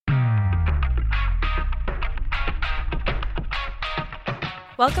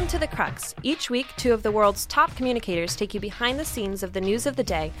Welcome to the Crux. Each week, two of the world's top communicators take you behind the scenes of the news of the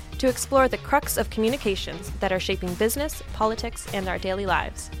day to explore the crux of communications that are shaping business, politics, and our daily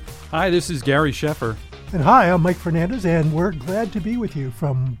lives. Hi, this is Gary Sheffer. And hi, I'm Mike Fernandez, and we're glad to be with you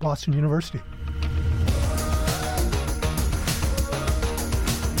from Boston University.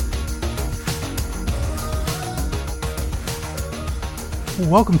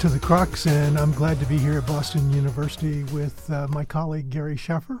 Welcome to the Crux, and I'm glad to be here at Boston University with my colleague Gary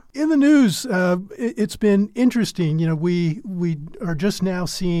Sheffer. In the news, it's been interesting. You know, we are just now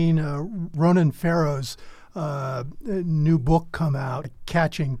seeing Ronan Farrow's new book come out,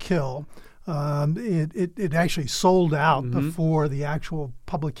 Catch and Kill. It actually sold out before the actual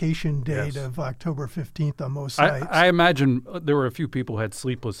publication date of October 15th on most sites. I imagine there were a few people who had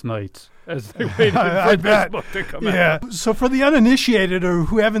sleepless nights as they waited for this book to come out. So for the uninitiated or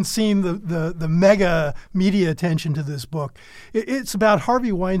who haven't seen the mega media attention to this book, it's about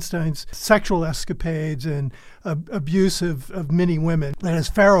Harvey Weinstein's sexual escapades and abuse of many women. And as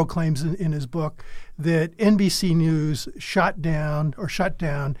Farrow claims in his book, that NBC News shut down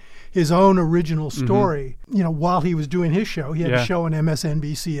his own original story, while he was doing his show. He had a show on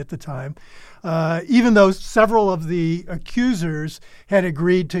MSNBC at the time. Even though several of the accusers had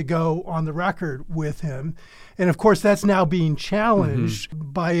agreed to go on the record with him. And, of course, that's now being challenged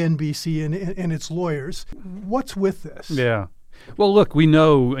by NBC and its lawyers. What's with this? Yeah. Well, look, we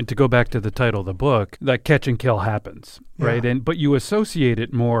know, and to go back to the title of the book, that catch and kill happens, right? But you associate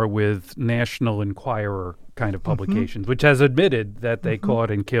it more with National Enquirer kind of publications, which has admitted that they caught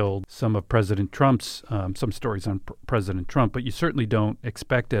and killed some of President Trump's, some stories on President Trump, but you certainly don't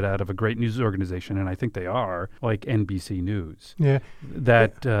expect it out of a great news organization, and I think they are, like NBC News. Yeah.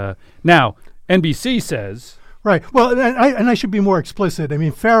 Now, NBC says... Right. Well, and I should be more explicit. I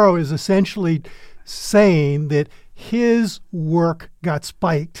mean, Farrow is essentially saying that his work got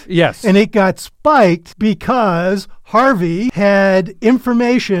spiked. Yes. And it got spiked because Harvey had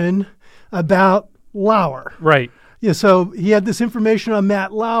information about Lauer. Right. Yeah, so he had this information on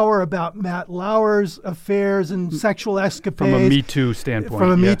Matt Lauer about Matt Lauer's affairs and sexual escapades. From a Me Too standpoint. From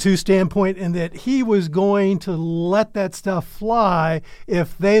a Me Too standpoint, and that he was going to let that stuff fly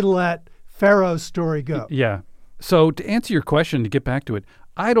if they let Farrow's story go. Yeah. So to answer your question, to get back to it,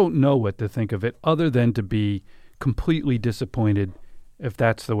 I don't know what to think of it other than to be completely disappointed if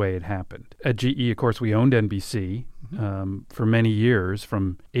that's the way it happened. At GE, of course, we owned NBC for many years,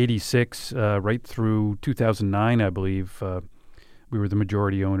 from 86 right through 2009, I believe. We were the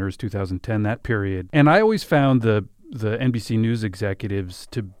majority owners, 2010, that period. And I always found the NBC News executives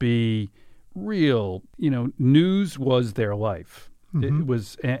to be real, news was their life. It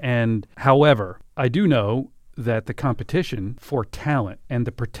was, and however, I do know that the competition for talent and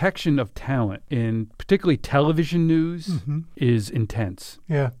the protection of talent in particularly television news is intense.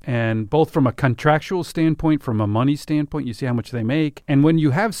 Yeah. And both from a contractual standpoint, from a money standpoint, you see how much they make. And when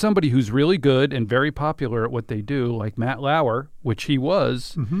you have somebody who's really good and very popular at what they do, like Matt Lauer, which he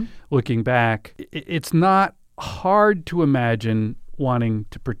was, looking back, it's not hard to imagine wanting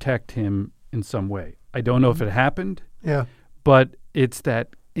to protect him in some way. I don't know if it happened, but it's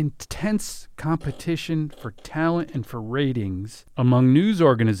that intense competition for talent and for ratings among news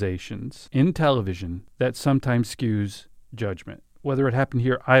organizations in television that sometimes skews judgment. Whether it happened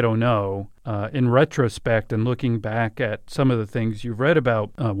here, I don't know. In retrospect and looking back at some of the things you've read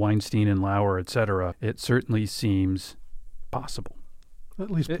about Weinstein and Lauer, et cetera, it certainly seems possible. At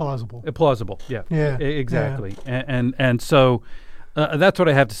least plausible. Plausible, yeah. Exactly. Yeah. And so... that's what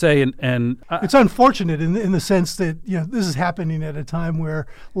I have to say, and it's unfortunate in the sense that this is happening at a time where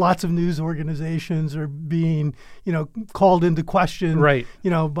lots of news organizations are being called into question, right?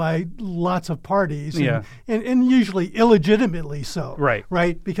 By lots of parties, and usually illegitimately so,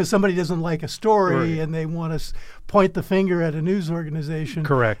 right? Because somebody doesn't like a story and they want to point the finger at a news organization,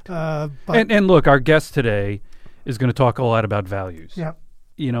 correct? And look, our guest today is going to talk a lot about values. Yeah.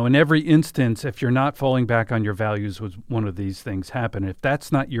 In every instance, if you're not falling back on your values, was one of these things happen. If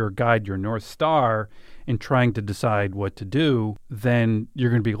that's not your guide, your North Star in trying to decide what to do, then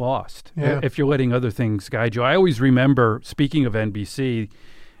you're going to be lost. Yeah. If you're letting other things guide you. I always remember, speaking of NBC,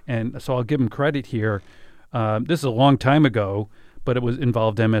 and so I'll give them credit here, this is a long time ago, but it was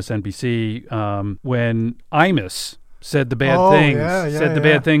involved MSNBC, when Imus said the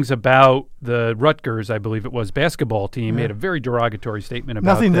bad things about the Rutgers, I believe it was, basketball team, made a very derogatory statement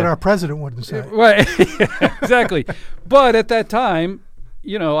about nothing that our president wouldn't say. Right, exactly. But at that time,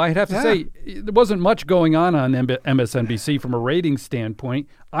 I'd have to say there wasn't much going on MSNBC from a ratings standpoint.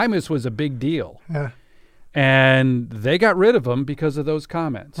 Imus was a big deal. Yeah. And they got rid of him because of those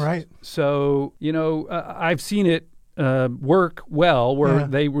comments. Right. So, I've seen it work well, where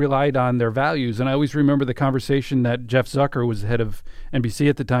they relied on their values. And I always remember the conversation that Jeff Zucker was head of NBC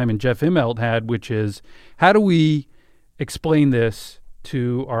at the time and Jeff Immelt had, which is, how do we explain this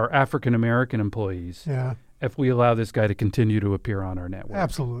to our African-American employees if we allow this guy to continue to appear on our network?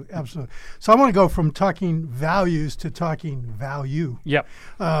 Absolutely, absolutely. So I want to go from talking values to talking value. Yep.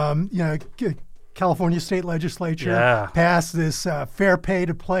 California State Legislature passed this Fair Pay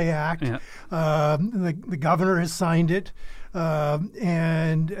to Play Act. Yeah. The governor has signed it, it's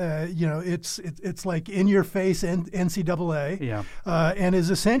like in your face NCAA, and is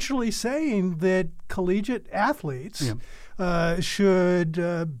essentially saying that collegiate athletes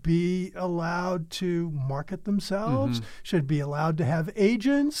should be allowed to market themselves, should be allowed to have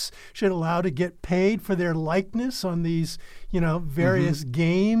agents, should allow to get paid for their likeness on these, various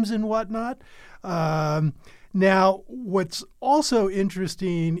games and whatnot. Now, what's also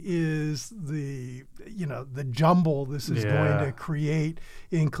interesting is the jumble this is going to create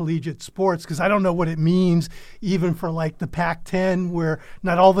in collegiate sports, because I don't know what it means even for like the Pac-10, where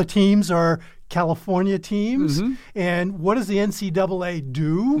not all the teams are California teams. And what does the NCAA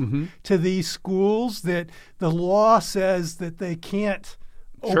do to these schools that the law says that they can't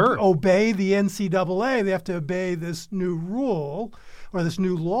obey the NCAA? They have to obey this new rule or this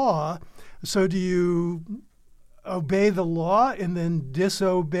new law. So do you obey the law and then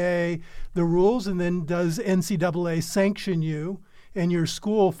disobey the rules? And then does NCAA sanction you and your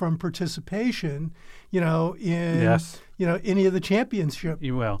school from participation, in any of the championship?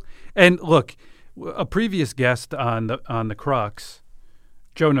 You will. And look, a previous guest on the Crux,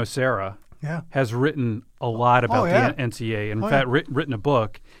 Joe Nocera, has written a lot about the NCAA, and in fact written a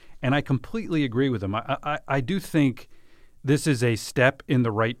book, and I completely agree with him. I do think this is a step in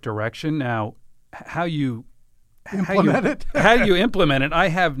the right direction. Now, how you implement it, I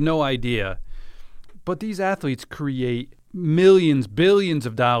have no idea. But these athletes create millions, billions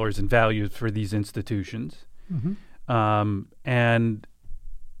of dollars in value for these institutions. And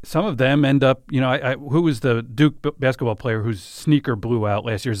some of them end up, who was the Duke basketball player whose sneaker blew out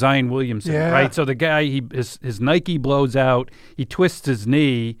last year? Zion Williamson, right? So the guy, his Nike blows out, he twists his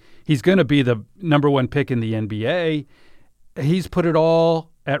knee, he's going to be the number one pick in the NBA. He's put it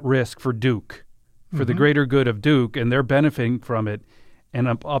all at risk for Duke, for the greater good of Duke, and they're benefiting from it. And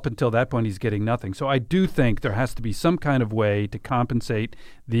up until that point, he's getting nothing. So I do think there has to be some kind of way to compensate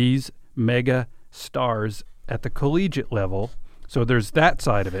these mega stars at the collegiate level. So there's that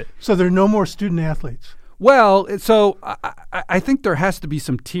side of it. So there are no more student athletes? Well, so I think there has to be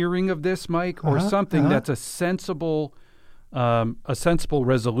some tiering of this, Mike, or something that's a sensible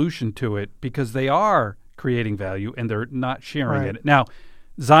resolution to it, because they are creating value and they're not sharing it. Now,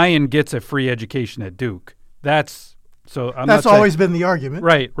 Zion gets a free education at Duke. That's always been the argument.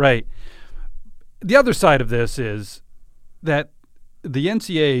 Right. The other side of this is that the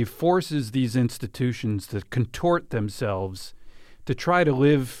NCAA forces these institutions to contort themselves to try to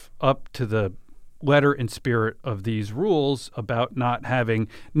live up to the letter and spirit of these rules about not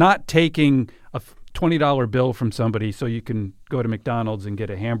taking a $20 bill from somebody so you can go to McDonald's and get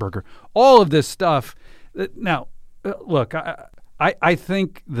a hamburger. All of this stuff. Now, look, I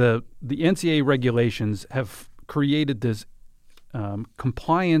think the NCAA regulations have created this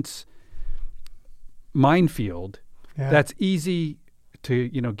compliance minefield that's easy to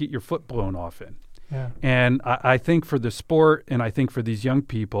get your foot blown off in. And I think for the sport, and I think for these young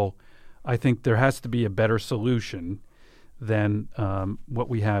people, I think there has to be a better solution than what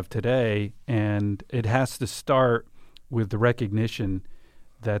we have today, and it has to start with the recognition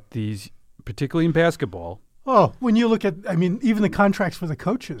that these, particularly in basketball. Oh, when you look at, even the contracts for the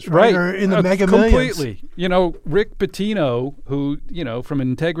coaches, right? Are in the mega millions. Completely. Rick Pitino, who, from an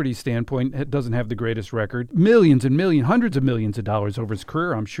integrity standpoint, doesn't have the greatest record. Millions and millions, hundreds of millions of dollars over his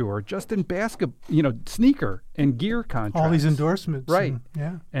career, I'm sure, just in basketball, sneaker and gear contracts. All these endorsements. Right.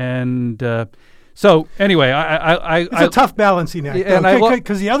 And so anyway, it's a tough balancing act,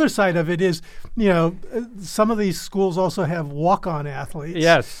 because the other side of it is, some of these schools also have walk-on athletes.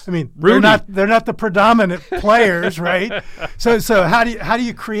 Yes, they're not the predominant players, right? So how do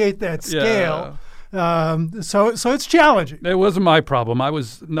you create that scale? So it's challenging. It wasn't my problem. I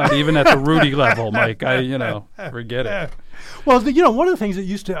was not even at the Rudy level, Mike. Forget it. Well, one of the things that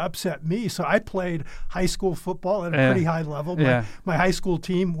used to upset me, so I played high school football at a pretty high level. My high school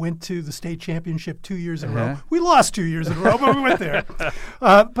team went to the state championship 2 years in a row. We lost 2 years in a row, but we went there.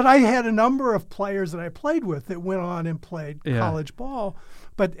 But I had a number of players that I played with that went on and played college ball.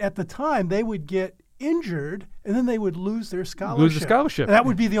 But at the time, they would get injured, and then they would lose their scholarship. Lose the scholarship. And that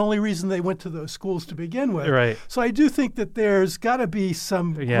would be the only reason they went to those schools to begin with. Right. So I do think that there's got to be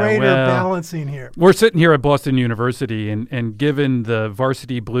some greater balancing here. We're sitting here at Boston University, and given the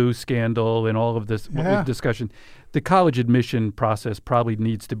varsity blue scandal and all of this discussion, the college admission process probably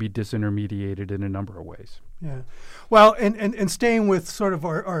needs to be disintermediated in a number of ways. Yeah. Well, and staying with sort of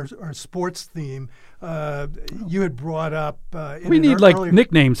our sports theme, you had brought up... we need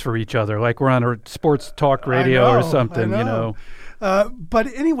nicknames for each other, like we're on a sports talk radio or something, I know. But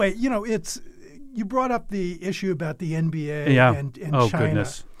anyway, you brought up the issue about the NBA and oh, China.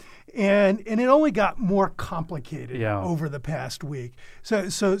 Goodness. And it only got more complicated over the past week. So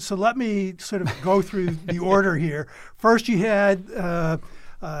let me sort of go through the order here. First, you had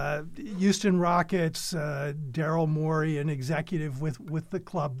Houston Rockets, Daryl Morey, an executive with the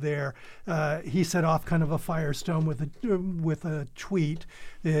club there. He set off kind of a firestorm with a tweet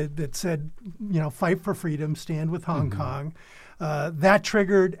that said, fight for freedom, stand with Hong Kong. That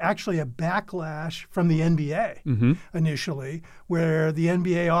triggered actually a backlash from the NBA initially, where the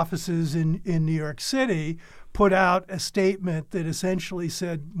NBA offices in New York City put out a statement that essentially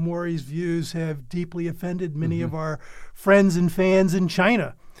said Morey's views have deeply offended many of our friends and fans in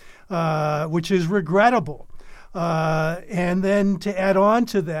China, which is regrettable. And then to add on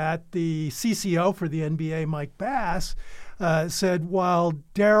to that, the CCO for the NBA, Mike Bass, said while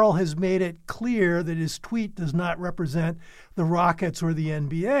Daryl has made it clear that his tweet does not represent the Rockets or the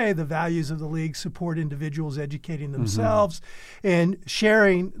NBA, the values of the league support individuals educating themselves and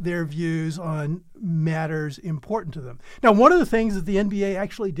sharing their views on matters important to them. Now, one of the things that the NBA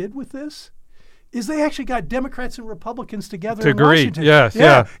actually did with this is they actually got Democrats and Republicans together in Washington.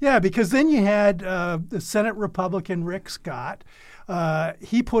 Yeah, because then you had the Senate Republican Rick Scott.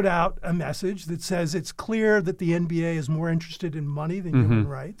 He put out a message that says it's clear that the NBA is more interested in money than human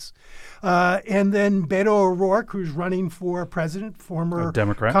rights. And then Beto O'Rourke, who's running for president, former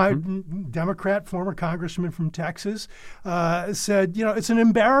Democrat, former congressman from Texas, said, it's an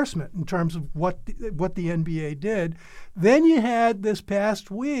embarrassment in terms of what the NBA did. Then you had this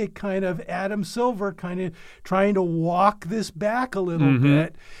past week kind of Adam Silver kind of trying to walk this back a little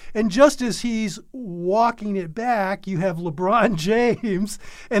bit. And just as he's walking it back, you have LeBron James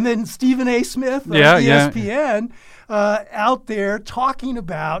and then Stephen A. Smith of ESPN out there talking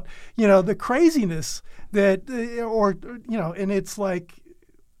about, the craziness that, and it's like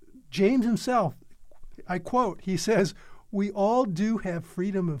James himself, I quote, he says, "We all do have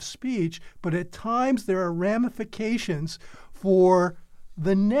freedom of speech, but at times there are ramifications for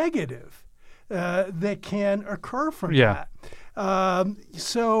the negative that can occur from that."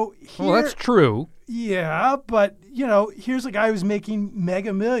 So that's true. Yeah, but, here's a guy who's making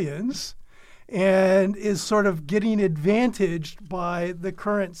mega millions and is sort of getting advantaged by the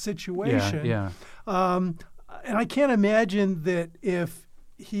current situation. And I can't imagine that if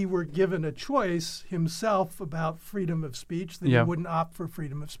he were given a choice himself about freedom of speech, then he wouldn't opt for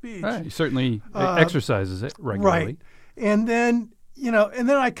freedom of speech. He certainly exercises it regularly. Right. And then,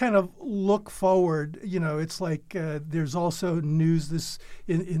 I kind of look forward, it's like there's also news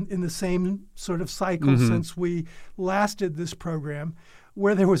in the same sort of cycle since we last did this program,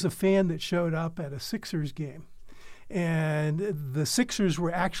 where there was a fan that showed up at a Sixers game. And the Sixers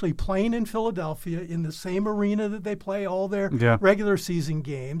were actually playing in Philadelphia in the same arena that they play all their regular season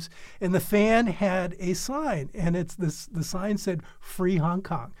games. And the fan had a sign, and the sign said "Free Hong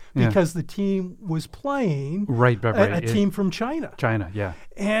Kong" because the team was playing a team from China.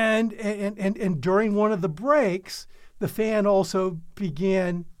 And during one of the breaks, the fan also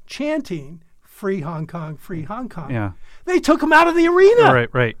began chanting "Free Hong Kong, Free Hong Kong." Yeah. They took him out of the arena.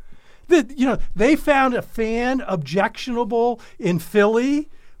 Right. They found a fan objectionable in Philly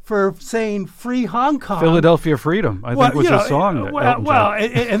for saying "Free Hong Kong." Philadelphia Freedom, I think was a song.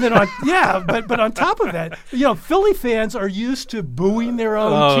 And then but on top of that, Philly fans are used to booing their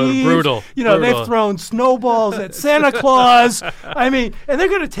own teams. Brutal. They've thrown snowballs at Santa Claus. And they're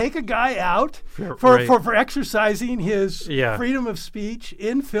going to take a guy out for exercising his freedom of speech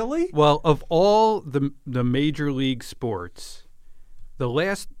in Philly. Well, of all the major league sports, the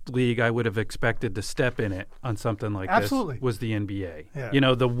last league I would have expected to step in it on something like this was the NBA.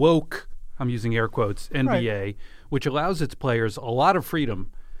 Yeah. The woke, I'm using air quotes, NBA, which allows its players a lot of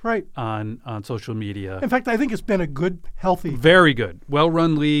freedom on social media. In fact, I think it's been a good, healthy Very good.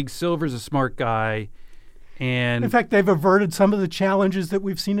 Well-run league. Silver's a smart guy. And in fact, they've averted some of the challenges that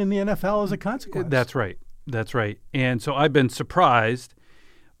we've seen in the NFL as a consequence. That's right. And so I've been surprised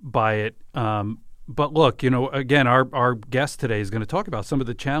by it. But look, again, our guest today is going to talk about some of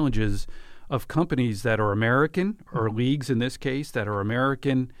the challenges of companies that are American, or leagues in this case that are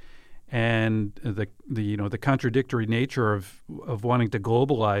American, and the contradictory nature of wanting to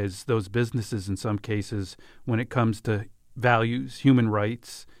globalize those businesses in some cases when it comes to values, human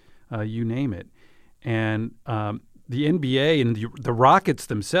rights, you name it. And the NBA and the Rockets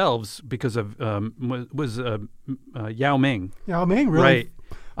themselves, because of was Yao Ming. Yao Ming really right.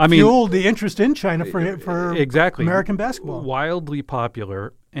 I mean, fueled the interest in China for exactly American basketball. Wildly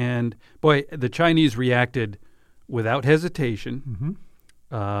popular. And boy, the Chinese reacted without hesitation.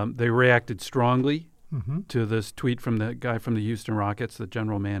 They reacted strongly to this tweet from the guy from the Houston Rockets, the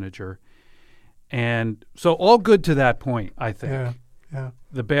general manager. And so all good to that point, I think. Yeah.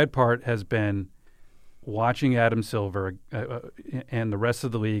 The bad part has been watching Adam Silver and the rest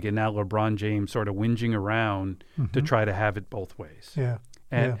of the league, and now LeBron James sort of whinging around to try to have it both ways.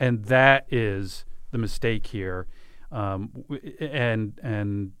 And that is the mistake here.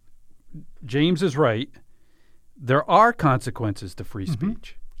 And James is right. There are consequences to free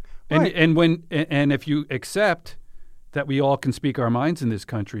speech. Right. And if you accept that we all can speak our minds in this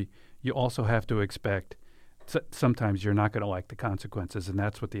country, you also have to expect sometimes you're not going to like the consequences, and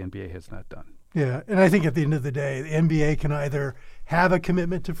that's what the NBA has not done. Yeah, and I think at the end of the day, the NBA can either have a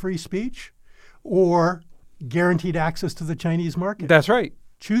commitment to free speech or guaranteed access to the Chinese market. That's right.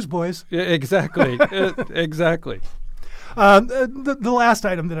 Choose, boys. Exactly. Exactly. The last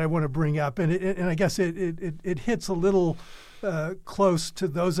item that I want to bring up, and I guess it hits a little close to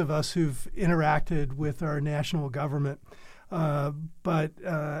those of us who've interacted with our national government, but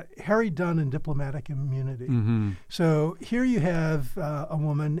Harry Dunn and diplomatic immunity. So here you have a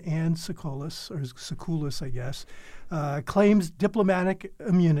woman, Anne Sekulis, I guess, claims diplomatic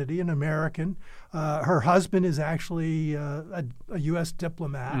immunity, an American. Her husband is actually a U.S.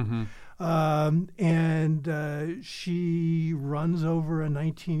 diplomat. And she runs over a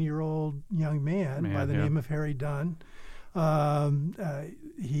 19-year-old young man by the name of Harry Dunn.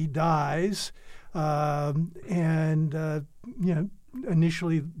 He dies, and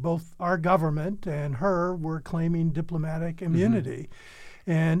initially both our government and her were claiming diplomatic immunity.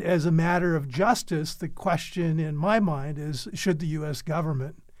 And as a matter of justice, the question in my mind is, should the U.S.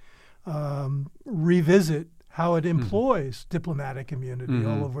 government revisit how it employs diplomatic immunity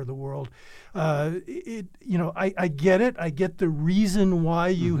all over the world? I get it. I get the reason why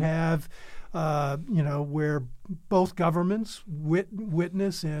you have, where both governments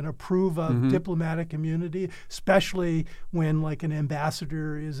witness and approve of diplomatic immunity, especially when like an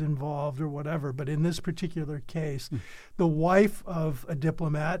ambassador is involved or whatever. But in this particular case, the wife of a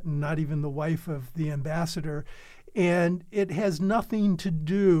diplomat, and not even the wife of the ambassador, and it has nothing to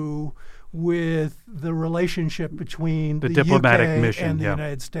do with the relationship between the diplomatic UK mission and the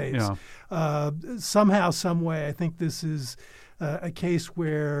United States. Somehow, some way, I think this is a case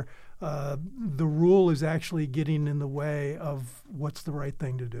where the rule is actually getting in the way of what's the right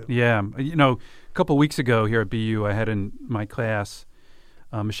thing to do. Yeah. A couple of weeks ago here at BU, I had in my class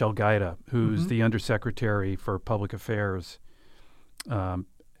Michelle Gaida, who's the Undersecretary for Public Affairs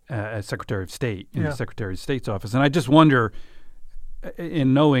as Secretary of State in the Secretary of State's office. And I just wonder,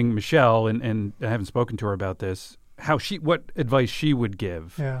 in knowing Michelle, and I haven't spoken to her about this, what advice she would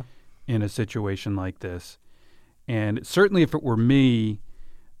give in a situation like this. And certainly if it were me,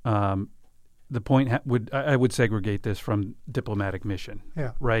 the point I would segregate this from diplomatic mission,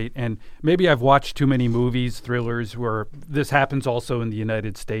 right? And maybe I've watched too many movies, thrillers, where this happens also in the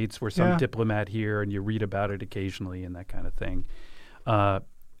United States, where some diplomat here, and you read about it occasionally and that kind of thing. I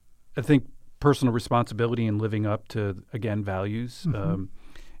think personal responsibility and living up to, again, values.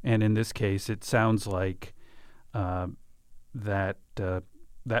 And in this case, it sounds like that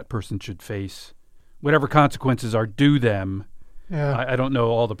person should face whatever consequences are due them. I don't know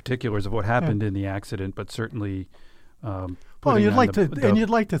all the particulars of what happened in the accident, but certainly. You'd like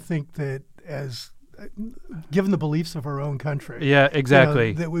to think that as given the beliefs of our own country,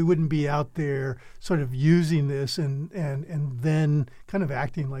 exactly, that we wouldn't be out there sort of using this and then kind of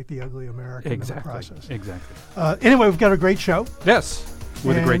acting like the ugly American in the process. Exactly. Anyway, we've got a great show. Yes,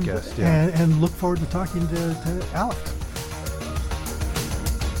 with a great guest. And look forward to talking to Alex.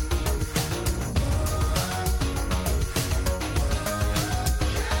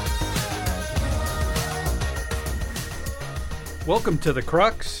 Welcome to the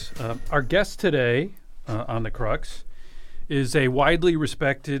Crux. Our guest today on the Crux is a widely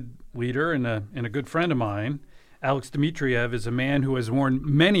respected leader and a good friend of mine. Alex Dimitrief is a man who has worn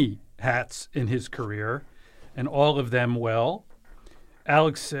many hats in his career, and all of them well.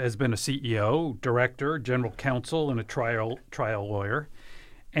 Alex has been a CEO, director, general counsel, and a trial lawyer.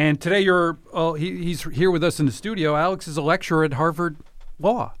 And today he's here with us in the studio. Alex is a lecturer at Harvard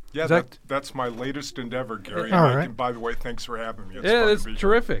Law. Yeah, that's my latest endeavor, Gary. All right. And by the way, thanks for having me. It's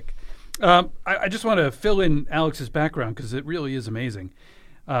terrific. I just want to fill in Alex's background because it really is amazing.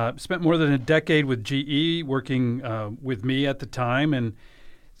 Spent more than a decade with GE, working with me at the time, and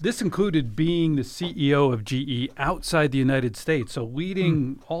this included being the CEO of GE outside the United States, so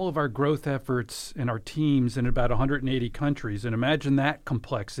leading all of our growth efforts and our teams in about 180 countries. And imagine that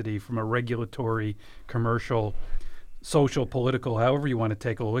complexity from a regulatory, commercial, social, political, however you want to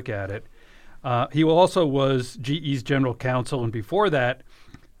take a look at it. He also was GE's general counsel, and before that,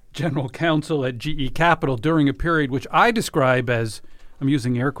 general counsel at GE Capital during a period which I describe as, I'm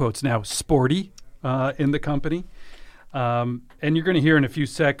using air quotes now, sporty in the company. And you're going to hear in a few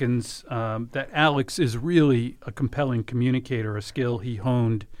seconds that Alex is really a compelling communicator, a skill he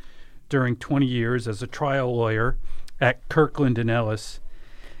honed during 20 years as a trial lawyer at Kirkland & Ellis.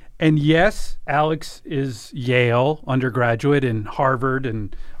 And yes, Alex is Yale undergraduate and Harvard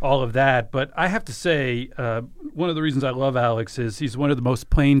and all of that. But I have to say, one of the reasons I love Alex is he's one of the most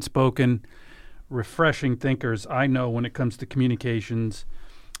plain-spoken, refreshing thinkers I know when it comes to communications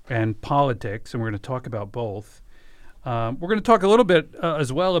and politics. And we're going to talk about both. We're going to talk a little bit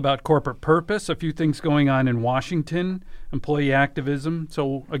as well about corporate purpose, a few things going on in Washington, employee activism.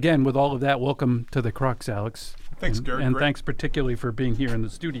 So, again, with all of that, welcome to the Crux, Alex. Thanks, Gary. And great. Thanks particularly for being here in the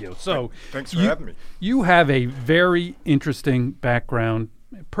studio. So, thanks for having me. You have a very interesting background,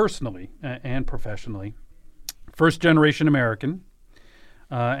 personally and professionally. First-generation American,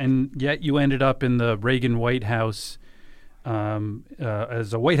 and yet you ended up in the Reagan White House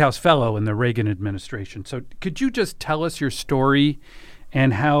as a White House fellow in the Reagan administration. So could you just tell us your story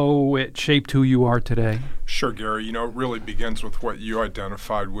and how it shaped who you are today? Sure, Gary. You know, it really begins with what you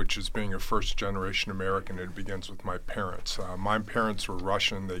identified, which is being a first-generation American. It begins with my parents. My parents were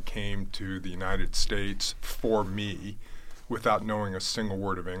Russian. They came to the United States for me without knowing a single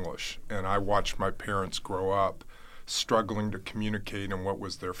word of English. And I watched my parents grow up struggling to communicate in what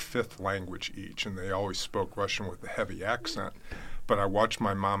was their fifth language each, and they always spoke Russian with a heavy accent. But I watched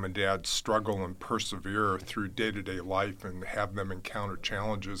my mom and dad struggle and persevere through day-to-day life and have them encounter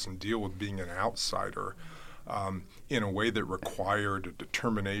challenges and deal with being an outsider in a way that required a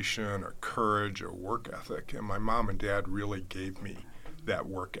determination, a courage, a work ethic. And my mom and dad really gave me that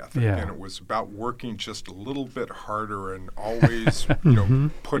work ethic. Yeah. And it was about working just a little bit harder and always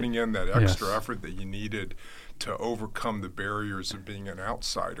putting in that extra effort that you needed to overcome the barriers of being an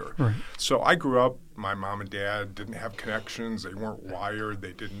outsider. Right. So I grew up, my mom and dad didn't have connections, they weren't wired,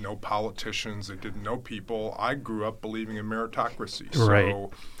 they didn't know politicians, they didn't know people. I grew up believing in meritocracy. Right.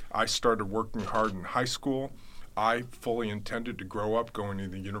 So I started working hard in high school. I fully intended to grow up going to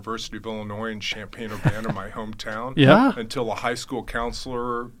the University of Illinois in Champaign-Urbana, my hometown, until a high school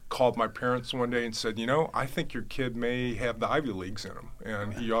counselor called my parents one day and said, you know, I think your kid may have the Ivy Leagues in him,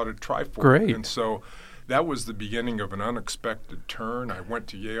 and he ought to try for it. And so that was the beginning of an unexpected turn. I went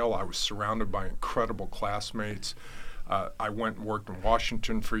to Yale. I was surrounded by incredible classmates. I went and worked in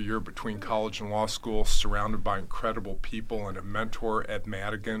Washington for a year between college and law school, surrounded by incredible people and a mentor, Ed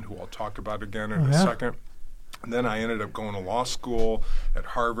Madigan, who I'll talk about again in a second. And then I ended up going to law school at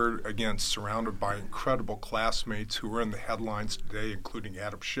Harvard, again, surrounded by incredible classmates who were in the headlines today, including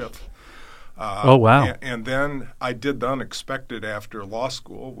Adam Schiff. Oh, wow. And then I did the unexpected after law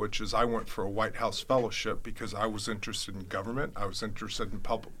school, which is I went for a White House fellowship because I was interested in government. I was interested in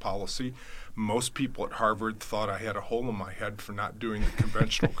public policy. Most people at Harvard thought I had a hole in my head for not doing the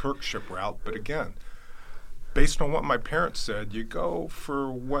conventional clerkship route. But again, based on what my parents said, you go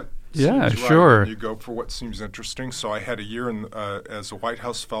for what seems right, and you go for what seems interesting. So I had a year as a White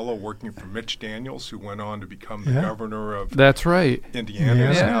House fellow working for Mitch Daniels, who went on to become the governor of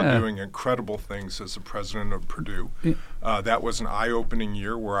Indiana, is now doing incredible things as the president of Purdue. That was an eye-opening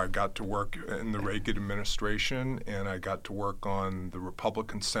year where I got to work in the Reagan administration, and I got to work on the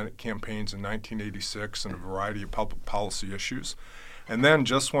Republican Senate campaigns in 1986 and a variety of public policy issues. And then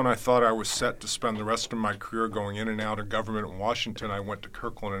just when I thought I was set to spend the rest of my career going in and out of government in Washington, I went to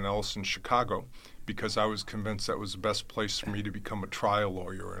Kirkland & Ellis in Chicago because I was convinced that was the best place for me to become a trial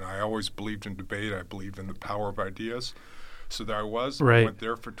lawyer. And I always believed in debate. I believed in the power of ideas. So there I was. I went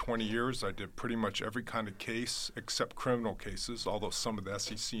there for 20 years. I did pretty much every kind of case except criminal cases, although some of the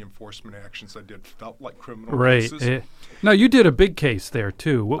SEC enforcement actions I did felt like criminal cases. Now, you did a big case there,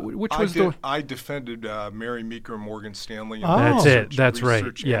 too. Which was I defended Mary Meeker and Morgan Stanley. That's it. That's right.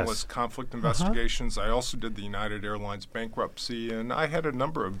 Research analyst conflict investigations. I also did the United Airlines bankruptcy, and I had a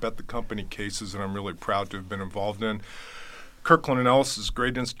number of bet the company cases that I'm really proud to have been involved in. Kirkland & Ellis is a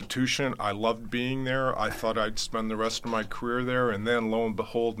great institution. I loved being there. I thought I'd spend the rest of my career there. And then, lo and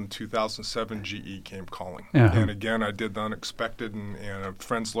behold, in 2007, GE came calling. And again, I did the unexpected. And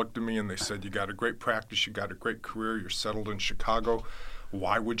friends looked at me and they said, you got a great practice. You got a great career. You're settled in Chicago.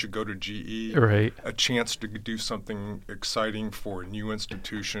 Why would you go to GE? Right. A chance to do something exciting for a new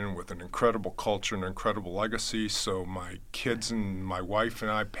institution with an incredible culture and an incredible legacy. So my kids and my wife and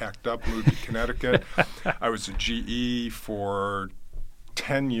I packed up, moved to Connecticut. I was at GE for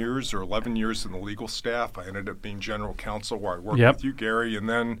 10 years or 11 years in the legal staff. I ended up being general counsel where I worked with you, Gary. And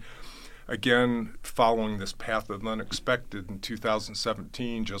then again, following this path of unexpected in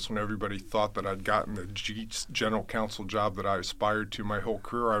 2017, just when everybody thought that I'd gotten the general counsel job that I aspired to my whole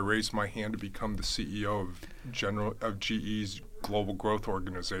career, I raised my hand to become the CEO of GE's Global Growth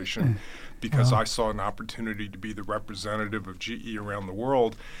Organization because I saw an opportunity to be the representative of GE around the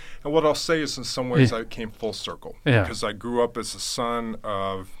world. And what I'll say is in some ways I came full circle because I grew up as a son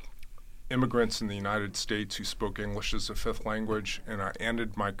of immigrants in the United States who spoke English as a fifth language, and I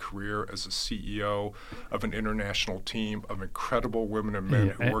ended my career as a CEO of an international team of incredible women and men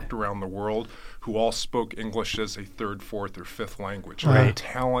who worked around the world who all spoke English as a third, fourth, or fifth language. Right. The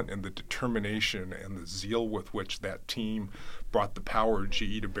talent and the determination and the zeal with which that team brought the power of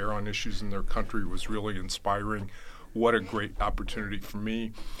GE to bear on issues in their country was really inspiring. What a great opportunity for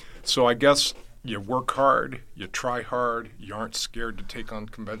me. So I guess you work hard, you try hard, you aren't scared to take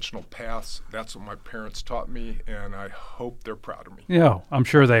unconventional paths. That's what my parents taught me, and I hope they're proud of me. Yeah, I'm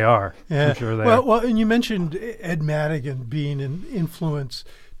sure they are. Yeah. I'm sure they are. Well, and you mentioned Ed Madigan being an influence.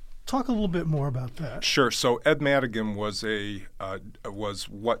 Talk a little bit more about that. Sure. So Ed Madigan was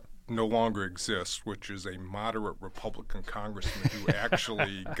what no longer exists, which is a moderate Republican congressman who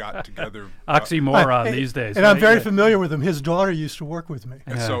actually got together. Oxymoron these days. And I'm very familiar with him. His daughter used to work with me.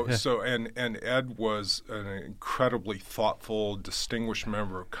 And Ed was an incredibly thoughtful, distinguished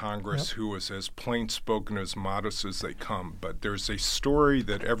member of Congress who was as plain-spoken, as modest as they come. But there's a story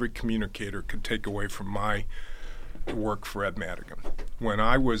that every communicator could take away from my work for Ed Madigan. When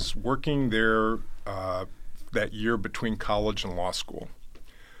I was working there that year between college and law school,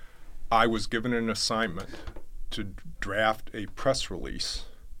 I was given an assignment to draft a press release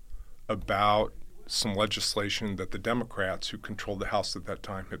about some legislation that the Democrats who controlled the House at that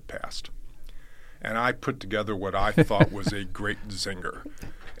time had passed. And I put together what I thought was a great zinger.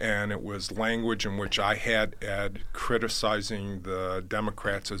 And it was language in which I had Ed criticizing the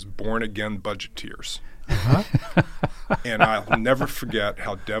Democrats as born-again budgeteers. And I'll never forget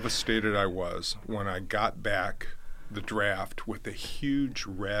how devastated I was when I got back the draft with a huge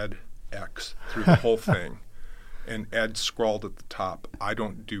red X through the whole thing. And Ed scrawled at the top, I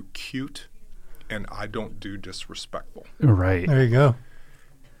don't do cute and I don't do disrespectful. Right. There you go.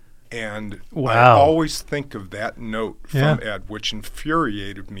 And wow. I always think of that note from Ed, which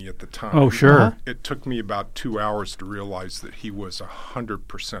infuriated me at the time. Oh, sure. It took me about 2 hours to realize that he was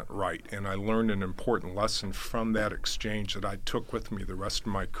 100% right. And I learned an important lesson from that exchange that I took with me the rest of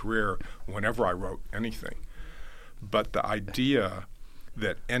my career whenever I wrote anything. But the idea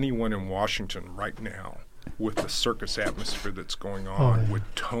that anyone in Washington right now, with the circus atmosphere that's going on, would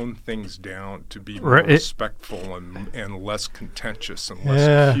tone things down to be more respectful and less contentious and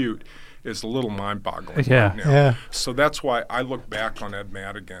less cute is a little mind-boggling right now. Yeah. So that's why I look back on Ed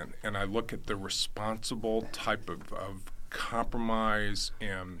Madigan and I look at the responsible type of compromise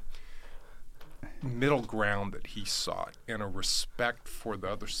and middle ground that he sought and a respect for the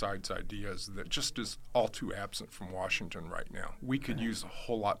other side's ideas that just is all too absent from Washington right now. We could use a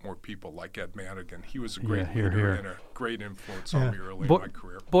whole lot more people like Ed Madigan. He was a great leader and a great influence on me early in my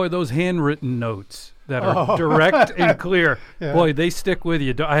career. Boy, those handwritten notes that are direct and clear, boy, they stick with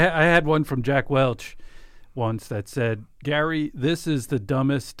you. I had one from Jack Welch once that said, Gary, this is the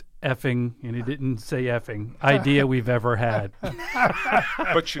dumbest effing, and he didn't say effing, idea we've ever had.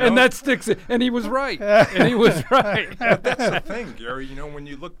 But and that sticks. And he was right. And he was right. But that's the thing, Gary. You know, when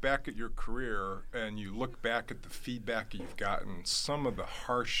you look back at your career and you look back at the feedback you've gotten, some of the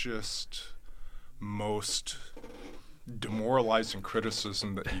harshest, most demoralizing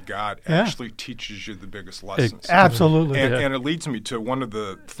criticism that you got actually teaches you the biggest lessons. Absolutely. And it leads me to one of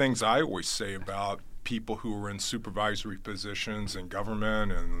the things I always say about people who are in supervisory positions in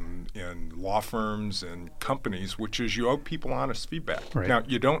government and in law firms and companies, which is you owe people honest feedback. Right. Now,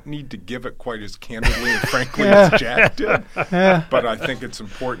 you don't need to give it quite as candidly and frankly as Jack did, but I think it's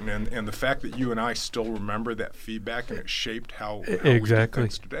important. And the fact that you and I still remember that feedback and it shaped how we do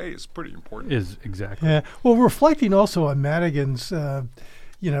things today is pretty important. Yeah. Well, reflecting also on Madigan's,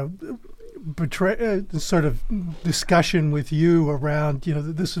 sort of discussion with you around,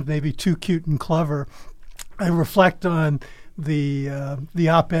 that this is maybe too cute and clever. I reflect on the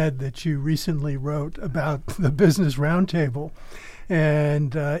op-ed that you recently wrote about the Business Roundtable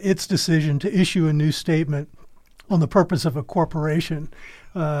and its decision to issue a new statement on the purpose of a corporation,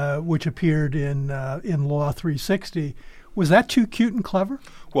 which appeared in Law 360, Was that too cute and clever?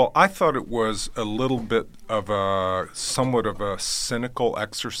 Well, I thought it was a little bit of somewhat of a cynical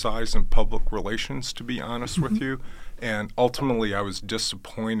exercise in public relations, to be honest with you. And ultimately, I was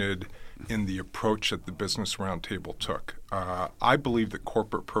disappointed in the approach that the Business Roundtable took. I believe that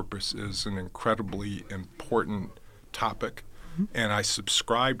corporate purpose is an incredibly important topic, and I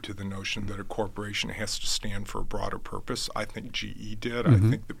subscribe to the notion that a corporation has to stand for a broader purpose. I think GE did. I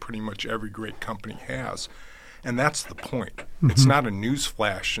think that pretty much every great company has. And that's the point. It's not a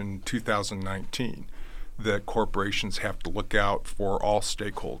newsflash in 2019 that corporations have to look out for all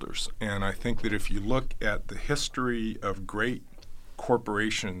stakeholders. And I think that if you look at the history of great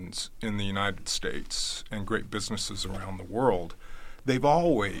corporations in the United States and great businesses around the world, they've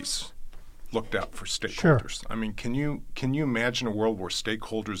always looked out for stakeholders. Sure. I mean, can you imagine a world where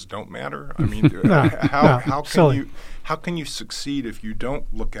stakeholders don't matter? I mean, how can you succeed if you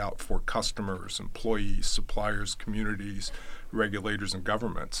don't look out for customers, employees, suppliers, communities, regulators, and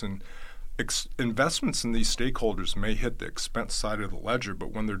governments? And investments in these stakeholders may hit the expense side of the ledger,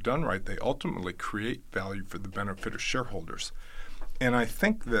 but when they're done right, they ultimately create value for the benefit of shareholders. And I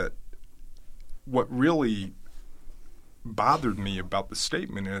think that what really bothered me about the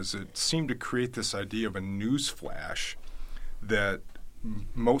statement is it seemed to create this idea of a news flash that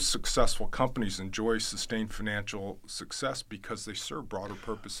most successful companies enjoy sustained financial success because they serve broader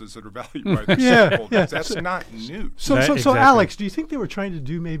purposes that are valued by their stakeholders. Yeah. That's not news. So Exactly. Alex, do you think they were trying to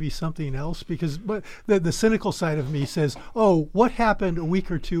do maybe something else? Because the cynical side of me says, oh, what happened a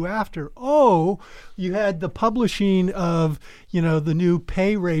week or two after? Oh, you had the publishing of, the new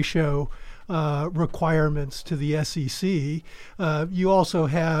pay ratio requirements to the SEC. You also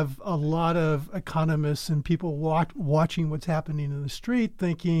have a lot of economists and people watching what's happening in the street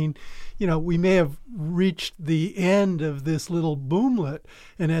thinking, we may have reached the end of this little boomlet.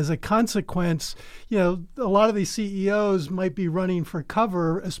 And as a consequence, a lot of these CEOs might be running for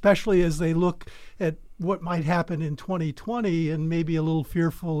cover, especially as they look at what might happen in 2020 and maybe a little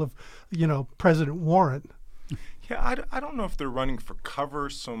fearful of, President Warren. Yeah, I don't know if they're running for cover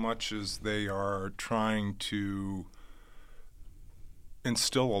so much as they are trying to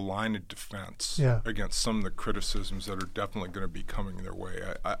instill a line of defense against some of the criticisms that are definitely going to be coming their way.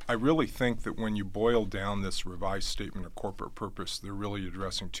 I really think that when you boil down this revised statement of corporate purpose, they're really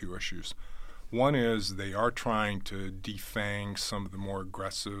addressing two issues. One is they are trying to defang some of the more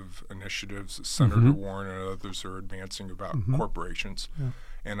aggressive initiatives that Senator Warren and others are advancing about corporations. Yeah.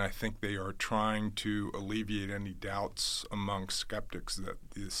 And I think they are trying to alleviate any doubts among skeptics that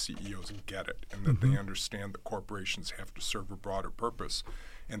the CEOs get it and that they understand that corporations have to serve a broader purpose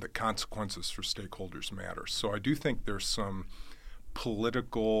and that consequences for stakeholders matter. So I do think there's some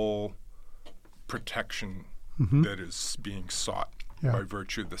political protection that is being sought by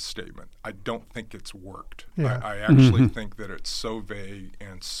virtue of this statement. I don't think it's worked. I actually think that it's so vague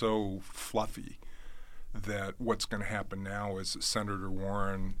and so fluffy that what's going to happen now is that Senator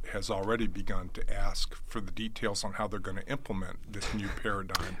Warren has already begun to ask for the details on how they're going to implement this new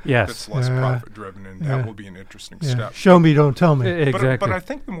paradigm that's less profit-driven, and that will be an interesting step. Show me, don't tell me. Exactly. But I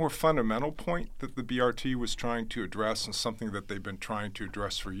think the more fundamental point that the BRT was trying to address, and something that they've been trying to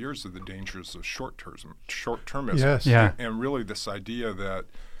address for years, are the dangers of short-termism. Yes. Yeah. And really this idea that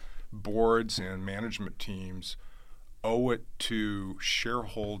boards and management teams owe it to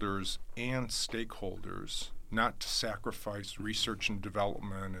shareholders and stakeholders not to sacrifice research and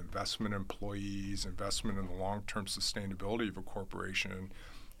development, investment in employees, investment in the long-term sustainability of a corporation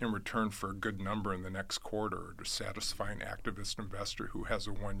in return for a good number in the next quarter, or to satisfy an activist investor who has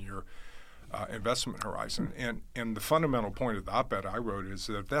a one-year investment horizon. And the fundamental point of the op-ed I wrote is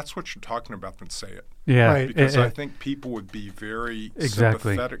that if that's what you're talking about, then say it. Yeah. Right. Because I think people would be very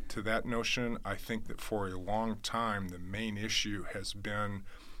sympathetic to that notion. I think that for a long time, the main issue has been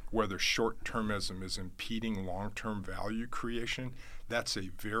whether short-termism is impeding long-term value creation. That's a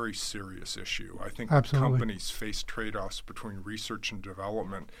very serious issue. I think companies face trade-offs between research and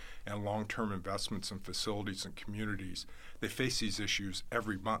development and long-term investments in facilities and communities. They face these issues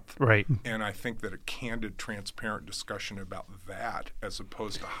every month. Right. And I think that a candid, transparent discussion about that, as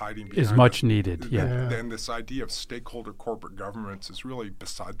opposed to hiding behind is much needed. Then this idea of stakeholder corporate governance is really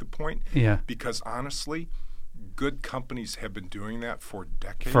beside the point. Yeah. Because honestly, good companies have been doing that for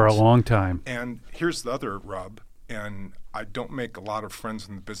decades. For a long time. And here's the other rub, and I don't make a lot of friends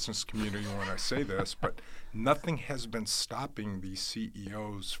in the business community when I say this, but nothing has been stopping these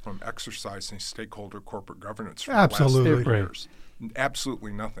CEOs from exercising stakeholder corporate governance for the last 30 years.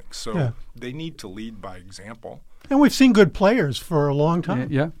 Absolutely nothing. So they need to lead by example. And we've seen good players for a long time.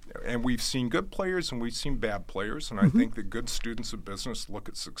 Yeah. And we've seen good players and we've seen bad players. And I think that good students of business look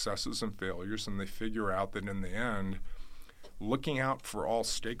at successes and failures and they figure out that in the end, looking out for all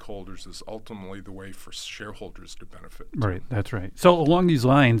stakeholders is ultimately the way for shareholders to benefit. Right, that's right. So along these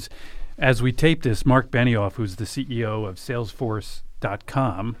lines, as we tape this, Mark Benioff, who's the CEO of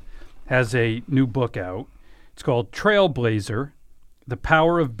Salesforce.com, has a new book out. It's called Trailblazer, The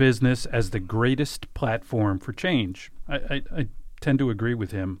Power of Business as the Greatest Platform for Change. I tend to agree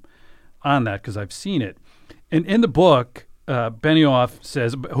with him on that because I've seen it. And in the book, Benioff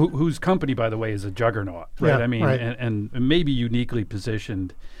says, whose company, by the way, is a juggernaut, right? Yeah, I mean, right. and maybe uniquely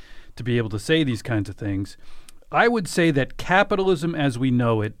positioned to be able to say these kinds of things. I would say that capitalism as we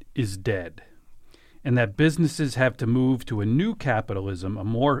know it is dead, and that businesses have to move to a new capitalism, a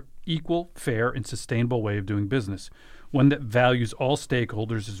more equal, fair, and sustainable way of doing business, one that values all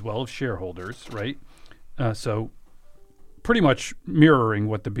stakeholders as well as shareholders, right? So pretty much mirroring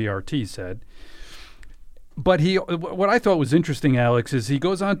what the BRT said. But what I thought was interesting, Alex, is he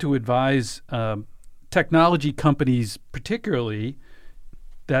goes on to advise technology companies particularly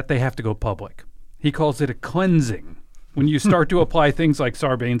that they have to go public. He calls it a cleansing. When you start to apply things like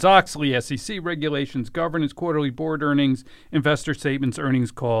Sarbanes-Oxley, SEC regulations, governance, quarterly board earnings, investor statements,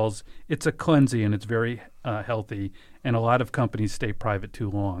 earnings calls, it's a cleansing, and it's very healthy, and a lot of companies stay private too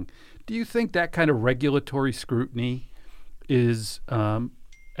long. Do you think that kind of regulatory scrutiny is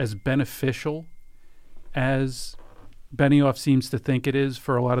as beneficial as Benioff seems to think it is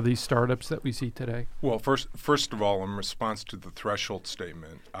for a lot of these startups that we see today? Well, first of all, in response to the threshold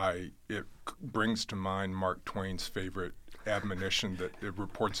statement, it brings to mind Mark Twain's favorite admonition that the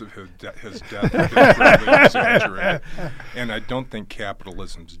reports of his death have been greatly exaggerated. And I don't think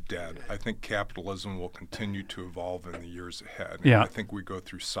capitalism's dead. I think capitalism will continue to evolve in the years ahead. Yeah. And I think we go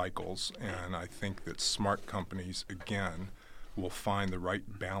through cycles, and I think that smart companies, again, will find the right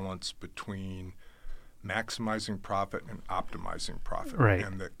balance between maximizing profit and optimizing profit. Right.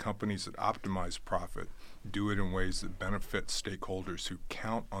 And that companies that optimize profit do it in ways that benefit stakeholders who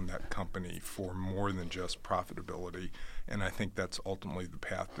count on that company for more than just profitability. And I think that's ultimately the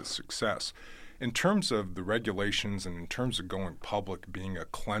path to success. In terms of the regulations and in terms of going public being a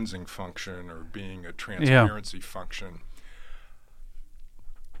cleansing function or being a transparency function,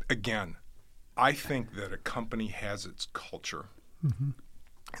 again, I think that a company has its culture. Mm-hmm.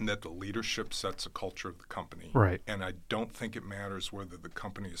 And that the leadership sets a culture of the company. Right. And I don't think it matters whether the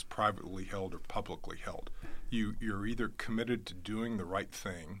company is privately held or publicly held. You're either committed to doing the right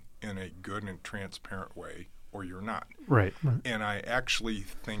thing in a good and transparent way, or you're not. Right. And I actually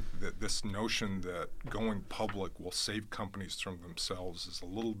think that this notion that going public will save companies from themselves is a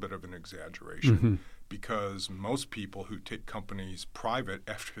little bit of an exaggeration, because most people who take companies private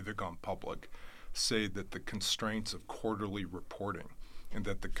after they've gone public say that the constraints of quarterly reporting and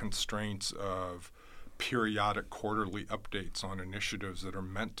that the constraints of periodic quarterly updates on initiatives that are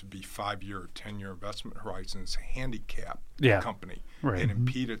meant to be 5-year or 10-year investment horizons handicap the company and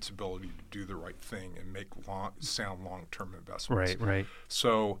impede its ability to do the right thing and make sound long-term investments. Right.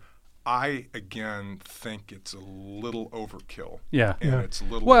 So I, again, think it's a little overkill. Yeah. And it's a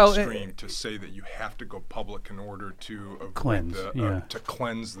little extreme to say that you have to go public in order to cleanse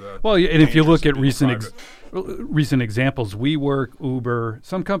the Well, and if you look at recent recent examples, WeWork, Uber,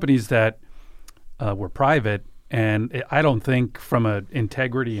 some companies that were private, and I don't think from an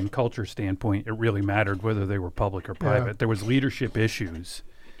integrity and culture standpoint it really mattered whether they were public or private. Yeah. There was leadership issues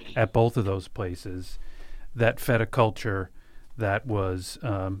at both of those places that fed a culture that was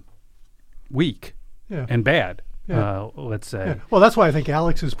weak and bad, let's say. Yeah. Well, that's why I think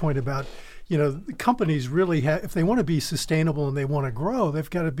Alex's point about, companies really have, if they want to be sustainable and they want to grow, they've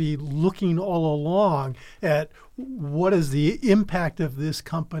got to be looking all along at what is the impact of this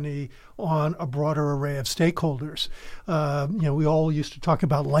company on a broader array of stakeholders. We all used to talk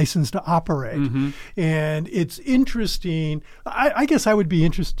about license to operate. And it's interesting. I guess I would be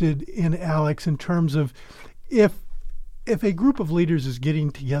interested in, Alex, in terms of if a group of leaders is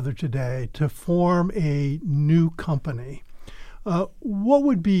getting together today to form a new company, what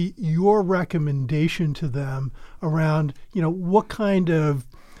would be your recommendation to them around, what kind of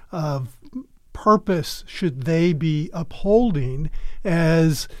purpose should they be upholding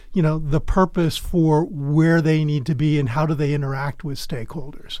as, the purpose for where they need to be and how do they interact with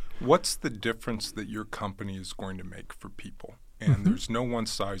stakeholders? What's the difference that your company is going to make for people? And there's no one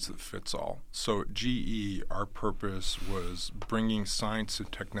size that fits all. So at GE, our purpose was bringing science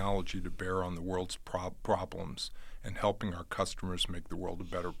and technology to bear on the world's problems and helping our customers make the world a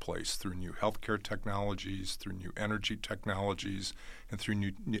better place through new healthcare technologies, through new energy technologies, and through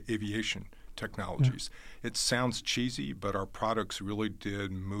new aviation technologies. It sounds cheesy, but our products really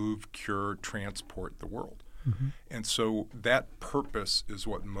did move, cure, transport the world. And so that purpose is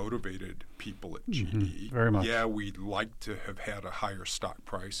what motivated people at GE. Very much. Yeah, we'd like to have had a higher stock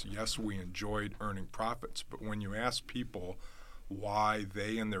price. Yes, we enjoyed earning profits. But when you ask people why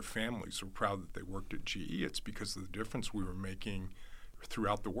they and their families were proud that they worked at GE, it's because of the difference we were making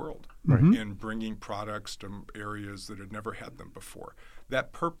throughout the world in bringing products to areas that had never had them before.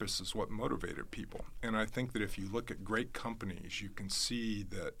 That purpose is what motivated people. And I think that if you look at great companies, you can see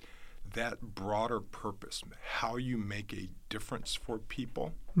that that broader purpose, how you make a difference for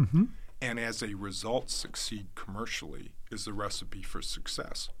people, and as a result succeed commercially, is the recipe for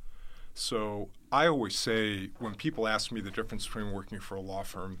success. So I always say, when people ask me the difference between working for a law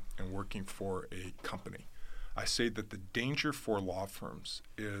firm and working for a company, I say that the danger for law firms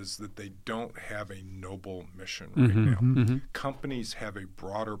is that they don't have a noble mission right now. Companies have a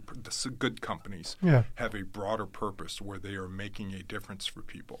broader, good companies have a broader purpose where they are making a difference for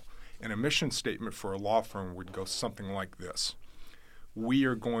people. And a mission statement for a law firm would go something like this: we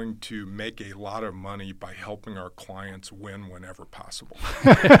are going to make a lot of money by helping our clients win whenever possible.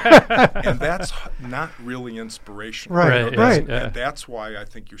 And that's not really inspirational. Right. And that's why I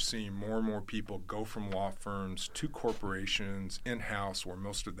think you're seeing more and more people go from law firms to corporations, in-house, where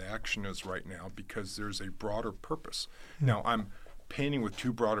most of the action is right now, because there's a broader purpose. Now, I'm painting with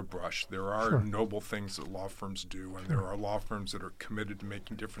too broad a brush. There are noble things that law firms do, and there are law firms that are committed to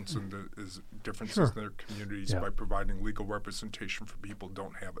making differences in their communities by providing legal representation for people who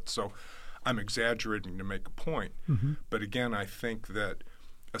don't have it. So I'm exaggerating to make a point. But again, I think that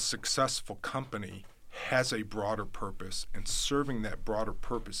a successful company has a broader purpose, and serving that broader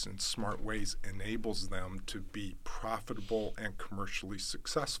purpose in smart ways enables them to be profitable and commercially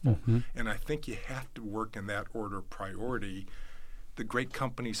successful. And I think you have to work in that order of priority. The great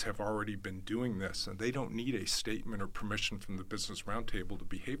companies have already been doing this, and they don't need a statement or permission from the Business Roundtable to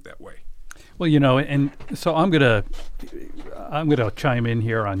behave that way. Well, and so I'm gonna chime in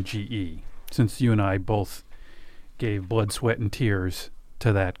here on GE, since you and I both gave blood, sweat, and tears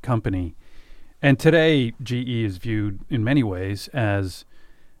to that company. And today, GE is viewed in many ways as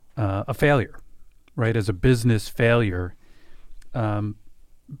a failure, right? As a business failure.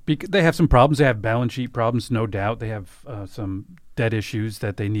 They have some problems. They have balance sheet problems, no doubt. They have some debt issues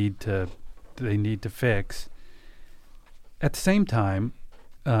that they need to fix. At the same time,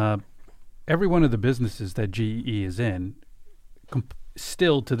 every one of the businesses that GE is in,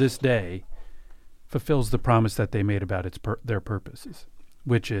 still to this day, fulfills the promise that they made about their purposes,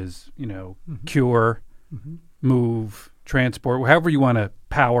 which is cure, move, transport, however you want to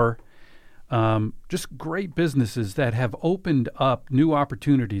power. Just great businesses that have opened up new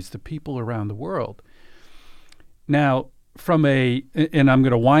opportunities to people around the world. Now, and I'm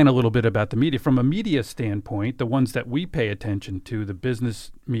going to whine a little bit about the media. From a media standpoint, the ones that we pay attention to, the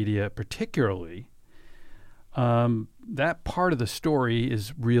business media particularly, that part of the story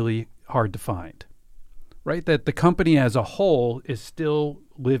is really hard to find, right? That the company as a whole is still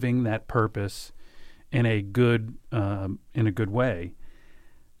living that purpose in a good way.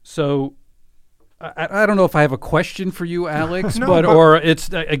 So I don't know if I have a question for you, Alex, or it's,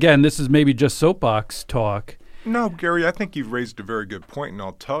 again, this is maybe just soapbox talk. No, Gary, I think you've raised a very good point, and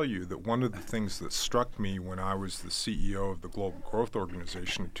I'll tell you that one of the things that struck me when I was the CEO of the Global Growth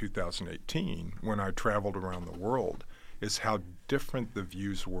Organization in 2018, when I traveled around the world, is how different the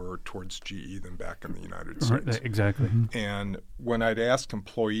views were towards GE than back in the United States. Exactly. And when I'd ask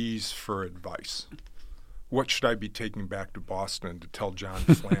employees for advice, what should I be taking back to Boston to tell John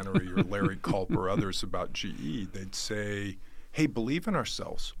Flannery or Larry Culp or others about GE, they'd say, hey, believe in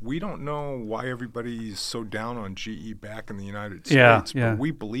ourselves. We don't know why everybody's so down on GE back in the United States, but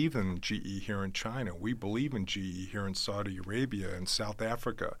we believe in GE here in China. We believe in GE here in Saudi Arabia and South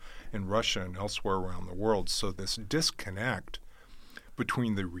Africa and Russia and elsewhere around the world. So this disconnect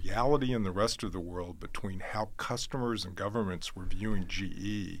between the reality and the rest of the world, between how customers and governments were viewing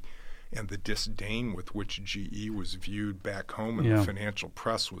GE and the disdain with which GE was viewed back home in the financial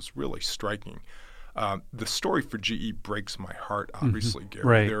press, was really striking. The story for GE breaks my heart, obviously, Gary.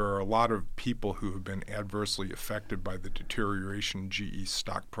 Right. There are a lot of people who have been adversely affected by the deterioration in GE's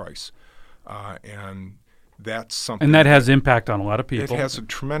stock price. And that's something. And that has impact on a lot of people. It has a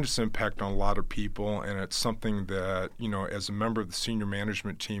tremendous impact on a lot of people, and it's something that, as a member of the senior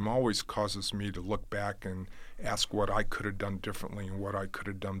management team, always causes me to look back and ask what I could have done differently and what I could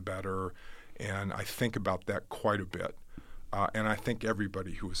have done better. And I think about that quite a bit. And I think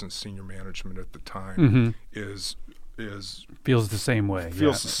everybody who was in senior management at the time feels the same way.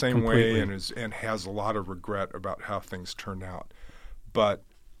 Feels the same way and has a lot of regret about how things turned out. But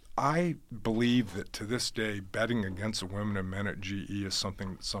I believe that to this day, betting against the women and men at GE is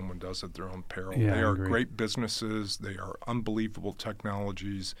something that someone does at their own peril. Yeah, they I are agree. great businesses. They are unbelievable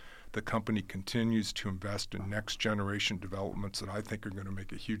technologies. The company continues to invest in next-generation developments that I think are going to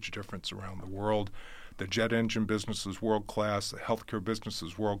make a huge difference around the world. The jet engine business is world-class. The healthcare business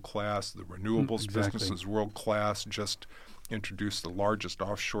is world-class. The renewables business is world-class. Just introduced the largest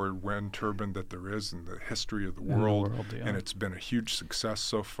offshore wind turbine that there is in the history of the world, and it's been a huge success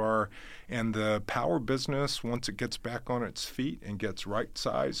so far. And the power business, once it gets back on its feet and gets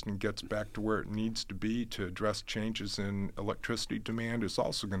right-sized and gets back to where it needs to be to address changes in electricity demand, is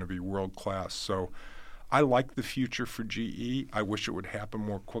also going to be world-class. So I like the future for GE. I wish it would happen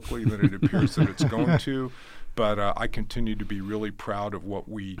more quickly than it appears that it's going to. But I continue to be really proud of what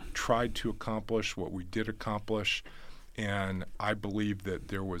we tried to accomplish, what we did accomplish. And I believe that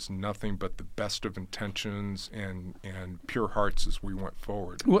there was nothing but the best of intentions and pure hearts as we went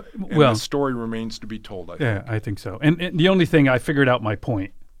forward. Well, the story remains to be told, I think. Yeah, I think so. And the only thing, I figured out my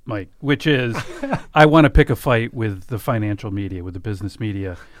point, Mike, which is I want to pick a fight with the financial media, with the business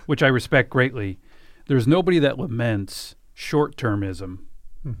media, which I respect greatly. There's nobody that laments short-termism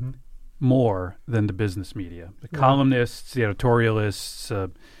more than the business media. The columnists, the editorialists,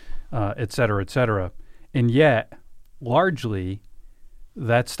 et cetera, et cetera. And yet, largely,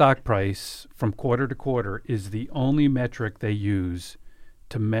 that stock price from quarter to quarter is the only metric they use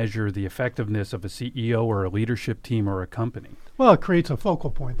to measure the effectiveness of a CEO or a leadership team or a company. Well, it creates a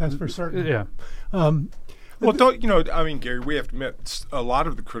focal point, that's for certain. Yeah. Well, Gary, we have to admit, a lot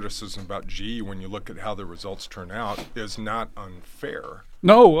of the criticism about GE, when you look at how the results turn out, is not unfair.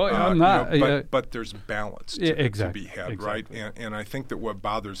 No, I'm not. But there's balance to be had, right? And I think that what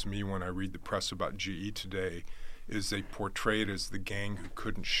bothers me when I read the press about GE today is they portray it as the gang who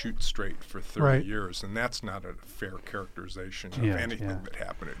couldn't shoot straight for 30 years, and that's not a fair characterization of anything that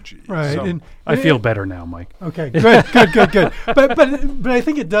happened at GE. Right. So, and I feel better now, Mike. Okay, good. But I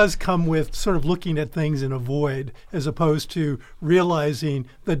think it does come with sort of looking at things in a void as opposed to realizing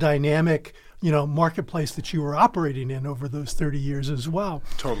the dynamic, marketplace that you were operating in over those 30 years as well.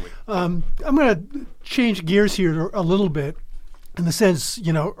 Totally. I'm going to change gears here a little bit. In the sense,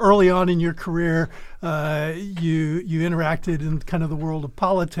 early on in your career, you interacted in kind of the world of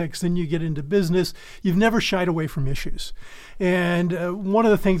politics, then you get into business. You've never shied away from issues. And one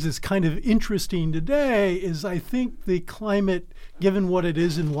of the things that's kind of interesting today is I think the climate, given what it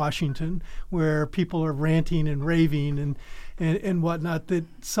is in Washington, where people are ranting and raving and whatnot, that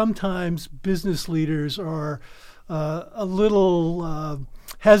sometimes business leaders are a little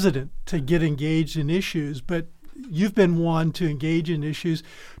hesitant to get engaged in issues. But you've been one to engage in issues.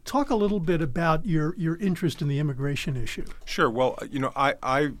 Talk a little bit about your interest in the immigration issue. Sure. Well,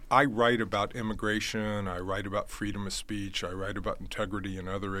 I write about immigration. I write about freedom of speech. I write about integrity and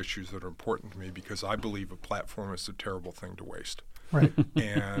other issues that are important to me because I believe a platform is a terrible thing to waste. Right.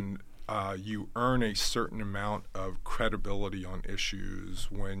 And you earn a certain amount of credibility on issues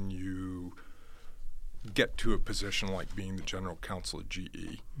when you get to a position like being the general counsel of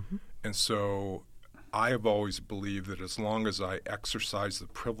GE. Mm-hmm. And so I have always believed that as long as I exercise the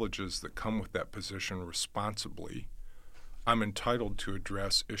privileges that come with that position responsibly, I'm entitled to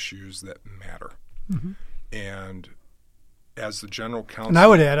address issues that matter. Mm-hmm. And as the general counsel... And I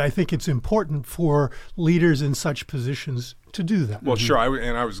would add, I think it's important for leaders in such positions to do that. Well, sure, I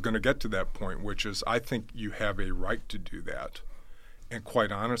was going to get to that point, which is I think you have a right to do that. And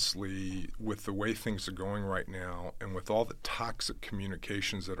quite honestly, with the way things are going right now and with all the toxic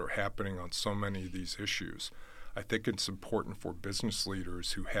communications that are happening on so many of these issues, I think it's important for business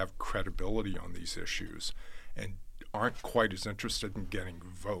leaders who have credibility on these issues and aren't quite as interested in getting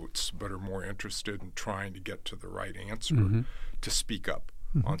votes but are more interested in trying to get to the right answer to speak up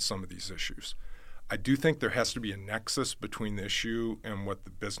on some of these issues. I do think there has to be a nexus between the issue and what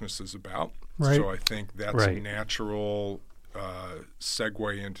the business is about. Right. So I think that's a natural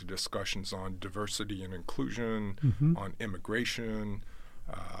segue into discussions on diversity and inclusion, on immigration.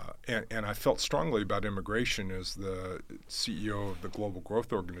 And I felt strongly about immigration as the CEO of the Global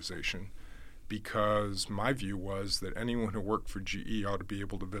Growth Organization because my view was that anyone who worked for GE ought to be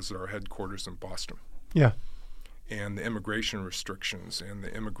able to visit our headquarters in Boston. Yeah. And the immigration restrictions and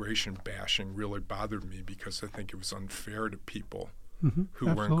the immigration bashing really bothered me because I think it was unfair to people who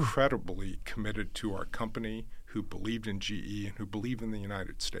were incredibly committed to our company, who believed in GE, and who believed in the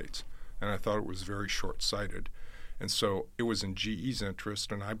United States. And I thought it was very short-sighted. And so it was in GE's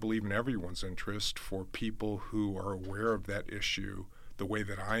interest, and I believe in everyone's interest, for people who are aware of that issue the way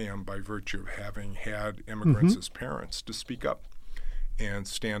that I am by virtue of having had immigrants as parents to speak up. and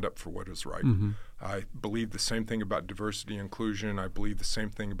stand up for what is right. I believe the same thing about diversity and inclusion. I believe the same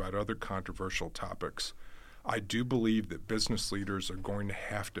thing about other controversial topics. I do believe that business leaders are going to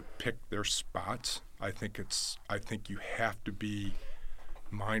have to pick their spots. I think you have to be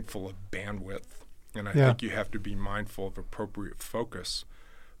mindful of bandwidth, and I think you have to be mindful of appropriate focus.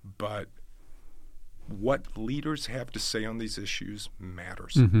 But what leaders have to say on these issues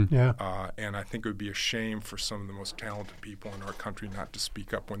matters. And I think it would be a shame for some of the most talented people in our country not to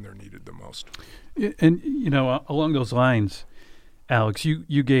speak up when they're needed the most. And, along those lines, Alex,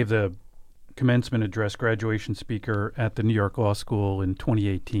 you gave the commencement address graduation speaker at the New York Law School in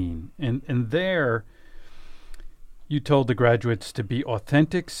 2018. And there you told the graduates to be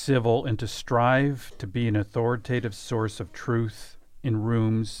authentic, civil, and to strive to be an authoritative source of truth in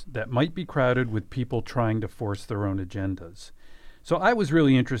rooms that might be crowded with people trying to force their own agendas. So I was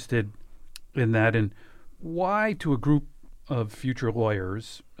really interested in that, and why, to a group of future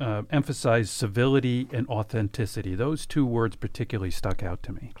lawyers, emphasize civility and authenticity. Those two words particularly stuck out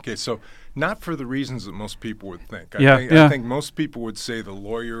to me. Okay, so not for the reasons that most people would think. I think most people would say the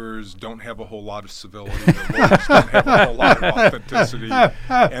lawyers don't have a whole lot of civility, the lawyers don't have a whole lot of authenticity,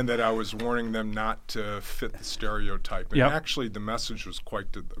 and that I was warning them not to fit the stereotype. And actually, the message was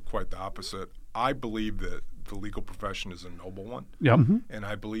quite the opposite. I believe that the legal profession is a noble one, and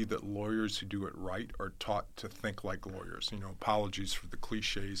I believe that lawyers who do it right are taught to think like lawyers. Apologies for the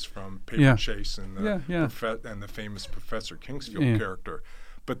cliches from Paper Chase and the famous Professor Kingsfield character.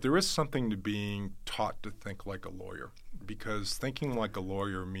 But there is something to being taught to think like a lawyer, because thinking like a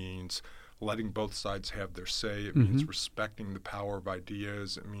lawyer means letting both sides have their say. It means respecting the power of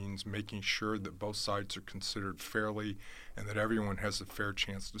ideas. It means making sure that both sides are considered fairly and that everyone has a fair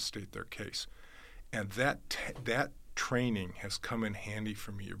chance to state their case. And that training has come in handy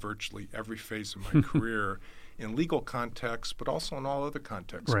for me at virtually every phase of my career in legal contexts, but also in all other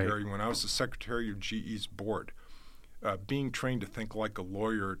contexts. Gary, when I was the secretary of GE's board, being trained to think like a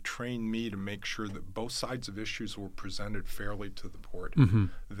lawyer trained me to make sure that both sides of issues were presented fairly to the board,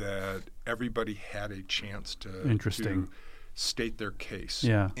 that everybody had a chance to state their case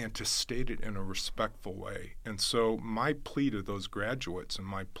and to state it in a respectful way. And so my plea to those graduates and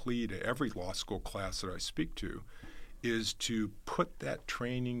my plea to every law school class that I speak to is to put that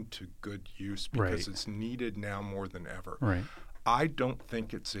training to good use, because it's needed now more than ever. I don't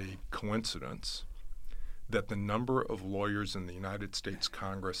think it's a coincidence that the number of lawyers in the United States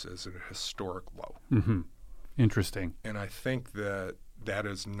Congress is at a historic low. Interesting. And I think that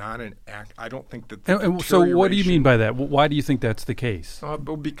is not an act. I don't think that. So what do you mean by that? Why do you think that's the case?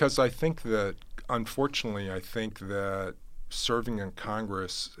 Because I think that, unfortunately, serving in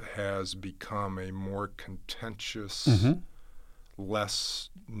Congress has become a more contentious, less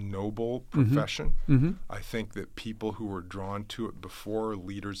noble profession. I think that people who were drawn to it before,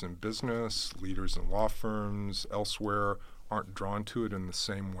 leaders in business, leaders in law firms, elsewhere, aren't drawn to it in the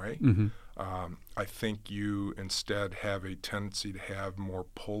same way. I think you instead have a tendency to have more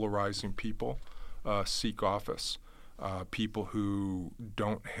polarizing people seek office, people who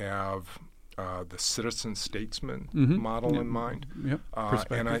don't have the citizen statesman model in mind.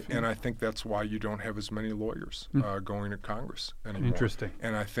 And I think that's why you don't have as many lawyers going to Congress anymore. Interesting.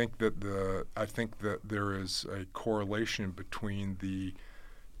 And I think that there is a correlation between the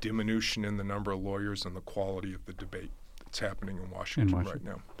diminution in the number of lawyers and the quality of the debate that's happening in Washington right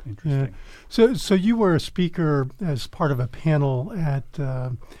now. Interesting. So you were a speaker as part of a panel at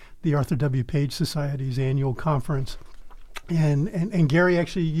the Arthur W. Page Society's annual conference. And Gary,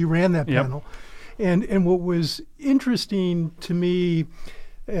 actually, you ran that panel. And what was interesting to me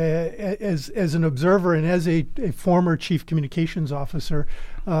as an observer and as a former chief communications officer,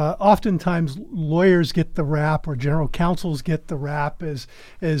 oftentimes lawyers get the rap, or general counsels get the rap as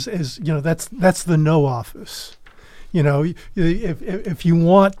that's the no office. If you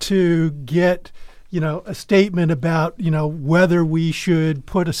want to get a statement about, whether we should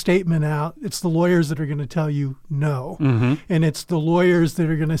put a statement out, it's the lawyers that are going to tell you no. And it's the lawyers that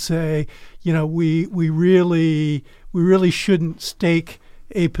are going to say, we really shouldn't stake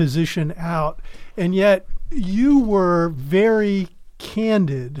a position out. And yet you were very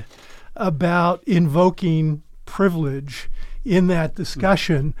candid about invoking privilege in that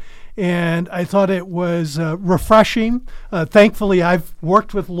discussion. And I thought it was refreshing. Thankfully, I've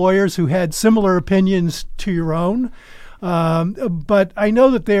worked with lawyers who had similar opinions to your own. But I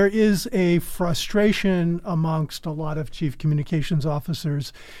know that there is a frustration amongst a lot of chief communications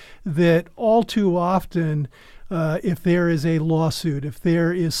officers that all too often, if there is a lawsuit, if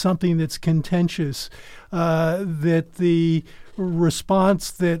there is something that's contentious, that the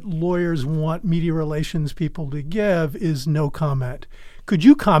response that lawyers want media relations people to give is no comment. Could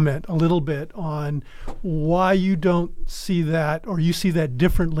you comment a little bit on why you don't see that, or you see that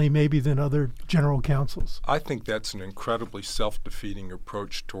differently maybe than other general counsels? I think that's an incredibly self-defeating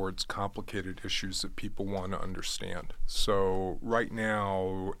approach towards complicated issues that people want to understand. So right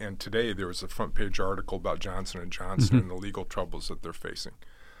now, and today, there was a front-page article about Johnson & Johnson and the legal troubles that they're facing.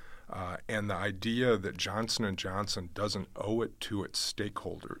 And the idea that Johnson & Johnson doesn't owe it to its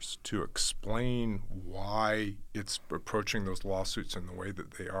stakeholders to explain why it's approaching those lawsuits in the way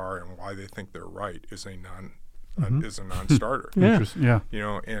that they are and why they think they're right is a non-starter. Yeah. You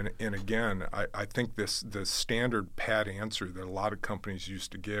know, and again, I think the standard pat answer that a lot of companies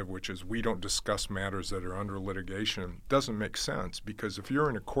used to give, which is we don't discuss matters that are under litigation, doesn't make sense, because if you're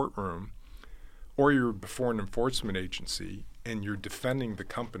in a courtroom or you're before an enforcement agency and you're defending the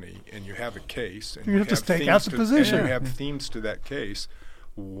company and you have a case and you have to stake out the position. And you have themes to that case,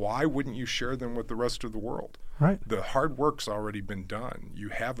 why wouldn't you share them with the rest of the world? Right. The hard work's already been done. You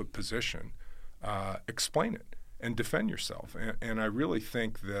have a position. Explain it and defend yourself. And I really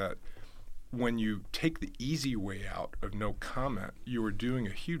think that when you take the easy way out of no comment, you are doing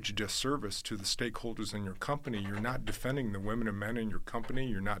a huge disservice to the stakeholders in your company. You're not defending the women and men in your company.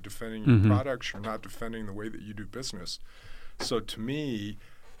 You're not defending your products. You're not defending the way that you do business. So to me,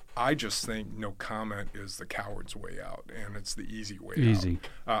 I just think no comment is the coward's way out, and it's the easy way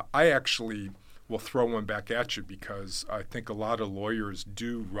out. I actually will throw one back at you because I think a lot of lawyers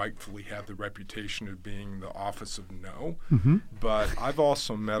do rightfully have the reputation of being the office of no. But I've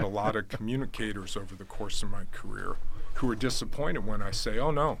also met a lot of communicators over the course of my career who are disappointed when I say,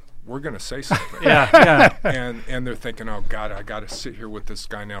 oh, no, we're going to say something. And they're thinking, oh, God, I got to sit here with this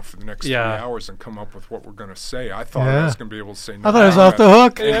guy now for the next 3 hours and come up with what we're going to say. I thought I was going to be able to say no. I thought I was off the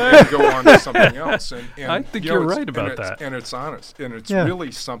hook. And go on to something else. And I think you're right about that. And it's honest. And it's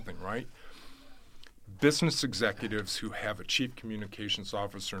really something, right? Business executives who have a chief communications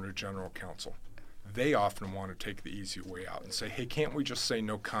officer and a general counsel, they often want to take the easy way out and say, hey, can't we just say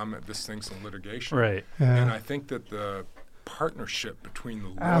no comment, this thing's in litigation? Right. And I think that the partnership between the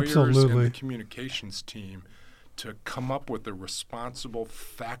lawyers and the communications team to come up with a responsible,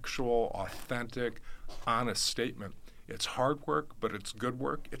 factual, authentic, honest statement. It's hard work, but it's good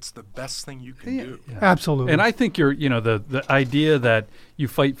work. It's the best thing you can do. Absolutely. And I think the idea that you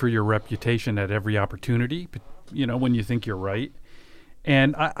fight for your reputation at every opportunity, when you think you're right.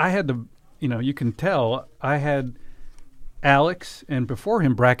 And I had to, you can tell, I had Alex and before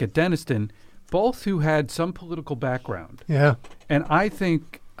him Brackett Denniston, both who had some political background. Yeah. And I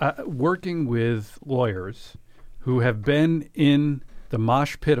think working with lawyers who have been in the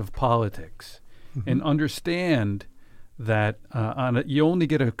mosh pit of politics and understand that you only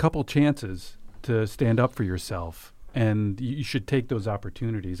get a couple chances to stand up for yourself, and you should take those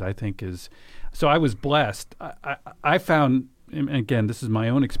opportunities, I think is. So I was blessed. I found, and again, this is my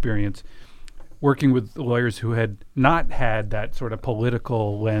own experience, working with lawyers who had not had that sort of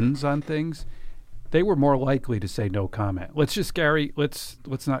political lens on things. They were more likely to say no comment. Let's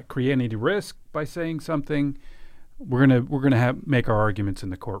not create any risk by saying something. We're gonna make our arguments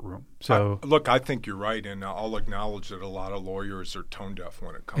in the courtroom. So look, I think you're right, and I'll acknowledge that a lot of lawyers are tone deaf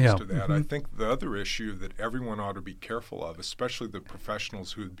when it comes to that. I think the other issue that everyone ought to be careful of, especially the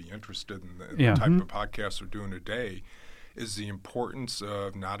professionals who would be interested in the type of podcasts we're doing today, is the importance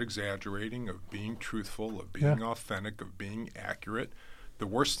of not exaggerating, of being truthful, of being authentic, of being accurate. The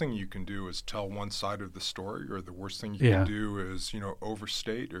worst thing you can do is tell one side of the story, or the worst thing you can do is,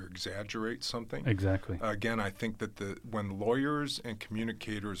 overstate or exaggerate something. Exactly. Again, I think that when lawyers and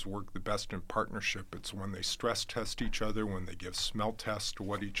communicators work the best in partnership, it's when they stress test each other, when they give smell tests to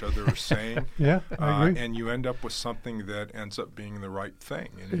what each other is saying. I agree. And you end up with something that ends up being the right thing.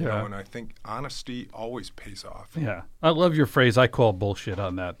 And, and I think honesty always pays off. Yeah. I love your phrase, I call bullshit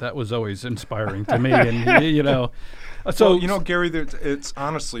on that. That was always inspiring to me. And, So, Gary, it's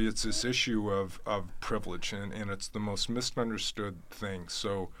honestly, it's this issue of privilege, and it's the most misunderstood thing.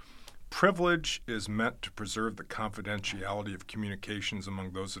 So privilege is meant to preserve the confidentiality of communications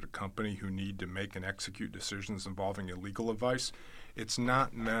among those at a company who need to make and execute decisions involving legal advice. It's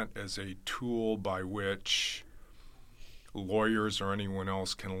not meant as a tool by which lawyers or anyone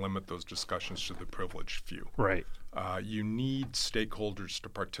else can limit those discussions to the privileged few. Right. You need stakeholders to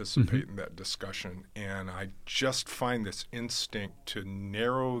participate in that discussion, and I just find this instinct to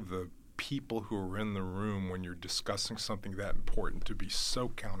narrow the people who are in the room when you're discussing something that important to be so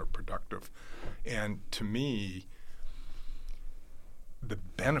counterproductive. And to me, the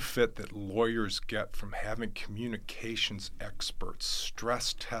benefit that lawyers get from having communications experts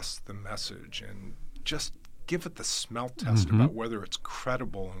stress test the message and just give it the smell test about whether it's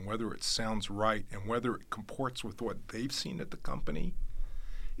credible and whether it sounds right and whether it comports with what they've seen at the company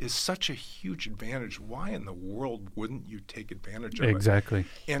is such a huge advantage. Why in the world wouldn't you take advantage of it? Exactly.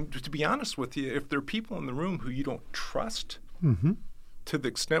 And to be honest with you, if there are people in the room who you don't trust to the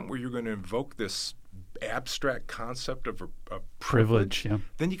extent where you're going to invoke this abstract concept of a privilege,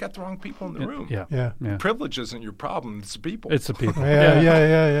 then you got the wrong people in the room. Yeah. Privilege isn't your problem; it's the people. It's the people.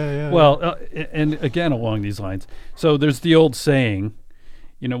 Yeah. Well, and again, along these lines, so there's the old saying,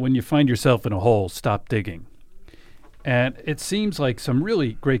 when you find yourself in a hole, stop digging. And it seems like some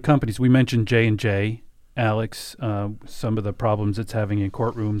really great companies. We mentioned J&J, Alex, some of the problems it's having in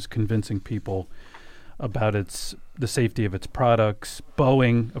courtrooms, convincing people about the safety of its products.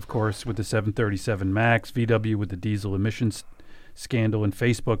 Boeing, of course, with the 737 MAX, VW with the diesel emissions scandal, and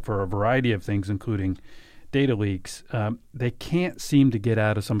Facebook for a variety of things, including data leaks. They can't seem to get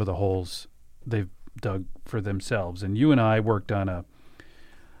out of some of the holes they've dug for themselves. And you and I worked on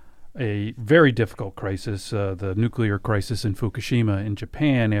a very difficult crisis, the nuclear crisis in Fukushima in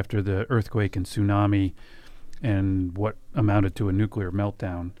Japan after the earthquake and tsunami and what amounted to a nuclear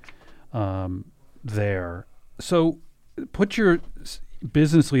meltdown there. So put your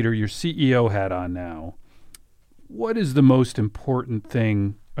business leader, your CEO hat on now. What is the most important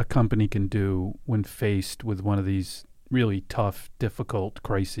thing a company can do when faced with one of these really tough, difficult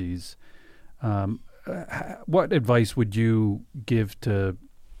crises? What advice would you give to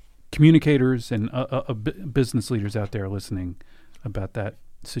communicators and business leaders out there listening about that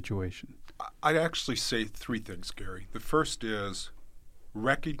situation? I'd actually say three things, Gary. The first is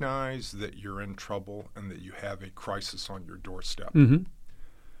recognize that you're in trouble and that you have a crisis on your doorstep.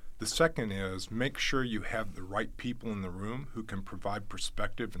 The second is make sure you have the right people in the room who can provide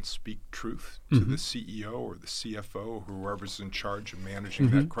perspective and speak truth to the CEO or the CFO or whoever's in charge of managing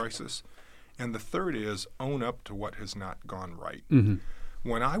that crisis. And the third is own up to what has not gone right.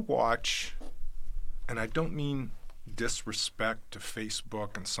 When I watch, and I don't mean disrespect to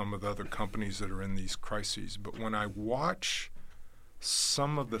Facebook and some of the other companies that are in these crises, but when I watch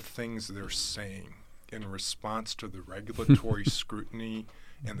some of the things they're saying in response to the regulatory scrutiny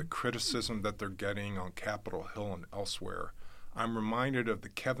and the criticism that they're getting on Capitol Hill and elsewhere, I'm reminded of the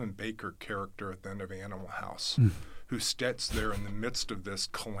Kevin Bacon character at the end of Animal House, who sits there in the midst of this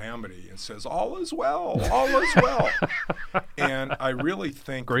calamity and says, all is well, all is well. And I really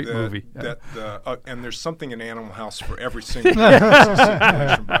think movie. And there's something in Animal House for every single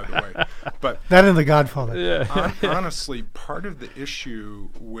situation, by the way. But that and The Godfather. Honestly, part of the issue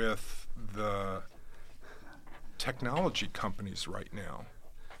with the technology companies right now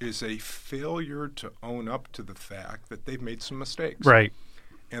is a failure to own up to the fact that they've made some mistakes. Right.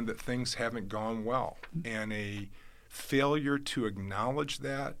 And that things haven't gone well. And a failure to acknowledge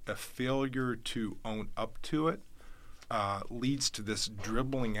that, a failure to own up to it, leads to this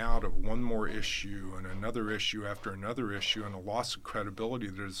dribbling out of one more issue and another issue after another issue and a loss of credibility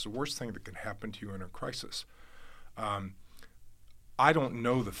that is the worst thing that can happen to you in a crisis. I don't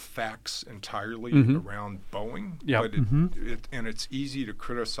know the facts entirely around Boeing, but and it's easy to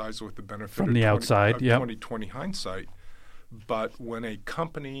criticize with the benefit from the outside, 20/20 hindsight. But when a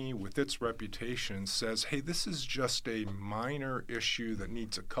company with its reputation says, hey, this is just a minor issue that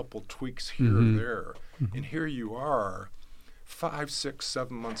needs a couple tweaks here or there, and here you are 5, 6,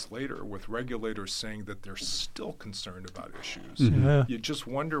 7 months later with regulators saying that they're still concerned about issues, you just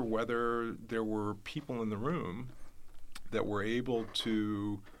wonder whether there were people in the room that were able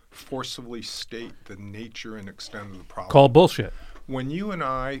to forcibly state the nature and extent of the problem. Call bullshit. When you and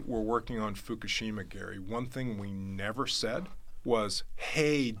I were working on Fukushima, Gary, one thing we never said was,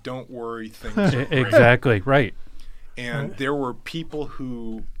 hey, don't worry, things are great. Exactly, right. And there were people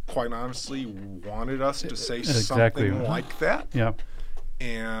who, quite honestly, wanted us to say something like that. Yeah.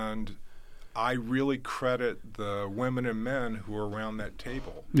 And I really credit the women and men who are around that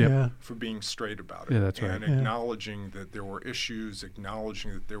table for being straight about it. Yeah, that's right. And acknowledging that there were issues,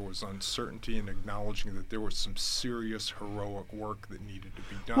 acknowledging that there was uncertainty, and acknowledging that there was some serious heroic work that needed to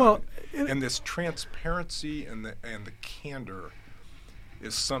be done. Well, and this transparency and the candor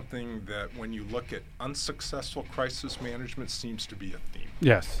is something that when you look at unsuccessful crisis management seems to be a theme.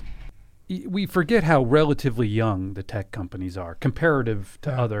 Yes. We forget how relatively young the tech companies are comparative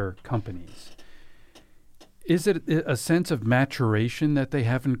to other companies. Is it a sense of maturation that they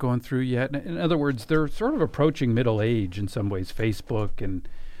haven't gone through yet? In other words, they're sort of approaching middle age in some ways, Facebook and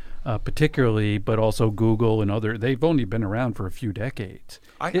particularly, but also Google and other. They've only been around for a few decades.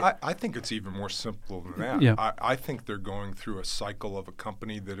 I think it's even more simple than that. Yeah. I think they're going through a cycle of a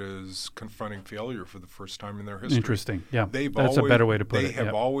company that is confronting failure for the first time in their history. Interesting. Yeah, That's a better way to put it. They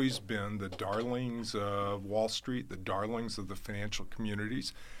have always been the darlings of Wall Street, the darlings of the financial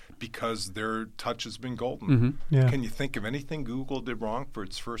communities, because their touch has been golden. Mm-hmm. Yeah. Can you think of anything Google did wrong for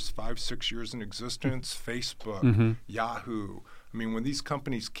its first 5-6 years in existence? Facebook, Yahoo. I mean, when these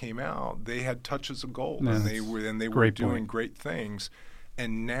companies came out, they had touches of gold, and they were doing great things.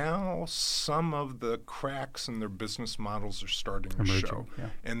 And now some of the cracks in their business models are starting to show. Yeah.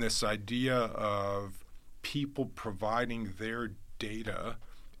 And this idea of people providing their data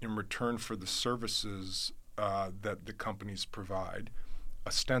in return for the services that the companies provide,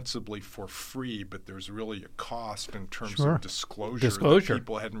 ostensibly for free, but there's really a cost in terms of disclosure that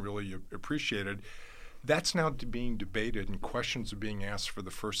people hadn't really appreciated. That's now being debated, and questions are being asked for the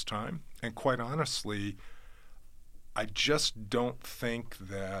first time. And quite honestly, I just don't think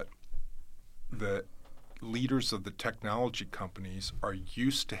that the leaders of the technology companies are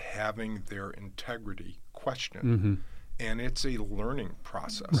used to having their integrity questioned. Mm-hmm. And it's a learning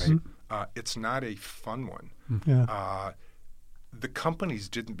process. Right. It's not a fun one. Yeah. The companies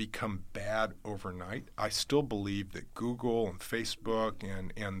didn't become bad overnight. I still believe that Google and Facebook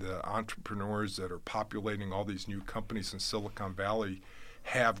and the entrepreneurs that are populating all these new companies in Silicon Valley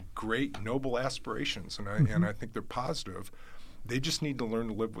have great, noble aspirations, and I think they're positive. They just need to learn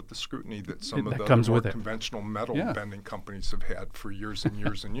to live with the scrutiny that some of the more conventional metal bending companies have had for years and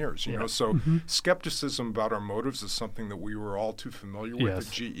years and years. You know, so skepticism about our motives is something that we were all too familiar with at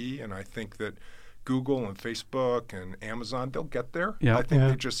GE, and I think that Google and Facebook and Amazon, they'll get there. I think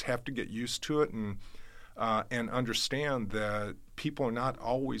they just have to get used to it and understand that people are not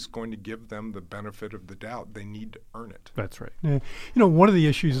always going to give them the benefit of the doubt. They need to earn it. That's right. Yeah. You know, one of the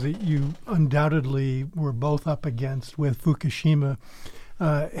issues that you undoubtedly were both up against with Fukushima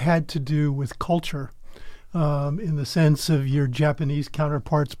had to do with culture. In the sense of your Japanese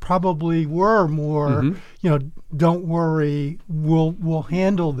counterparts probably were more, don't worry, we'll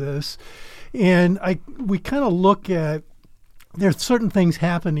handle this. And we kind of look at, there's certain things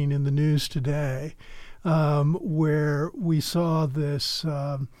happening in the news today where we saw this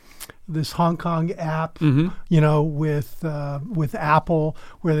Hong Kong app, with Apple,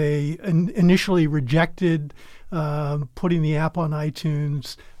 where they initially rejected putting the app on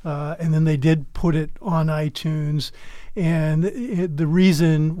iTunes, and then they did put it on iTunes. And the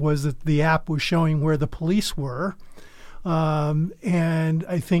reason was that the app was showing where the police were. And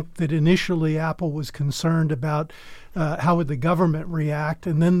I think that initially Apple was concerned about how would the government react,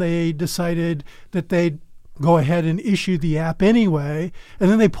 and then they decided that they'd go ahead and issue the app anyway, and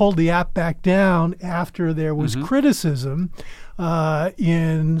then they pulled the app back down after there was criticism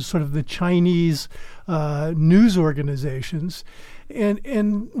in sort of the Chinese news organizations.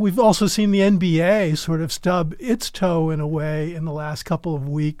 And we've also seen the NBA sort of stub its toe in a way in the last couple of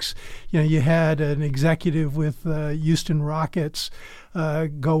weeks. You know, you had an executive with Houston Rockets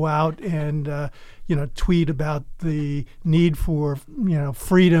go out and tweet about the need for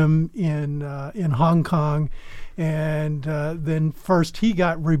freedom in Hong Kong, and then first he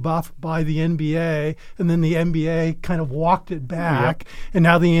got rebuffed by the NBA, and then the NBA kind of walked it back, and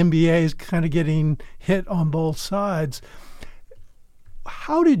now the NBA is kind of getting hit on both sides.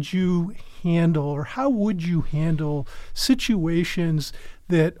 How did you handle, or how would you handle situations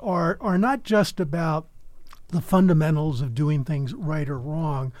that are not just about the fundamentals of doing things right or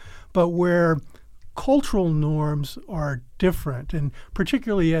wrong, but where cultural norms are different, and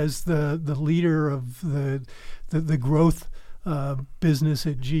particularly as the leader of the growth business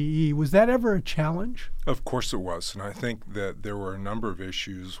at GE, was that ever a challenge? Of course it was, and I think that there were a number of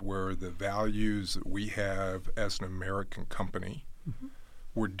issues where the values that we have as an American company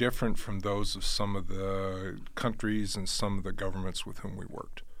were different from those of some of the countries and some of the governments with whom we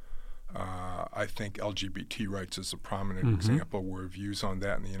worked. I think LGBT rights is a prominent example where views on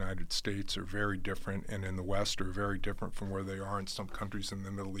that in the United States are very different, and in the West are very different from where they are in some countries in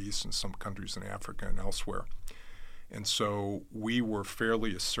the Middle East and some countries in Africa and elsewhere. And so we were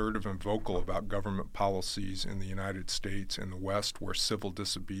fairly assertive and vocal about government policies in the United States and the West where civil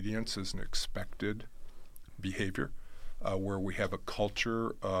disobedience is an expected behavior, where we have a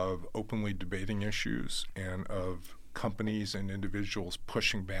culture of openly debating issues and of companies and individuals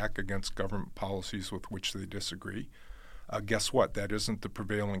pushing back against government policies with which they disagree. Guess what? That isn't the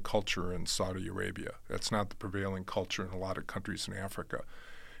prevailing culture in Saudi Arabia. That's not the prevailing culture in a lot of countries in Africa.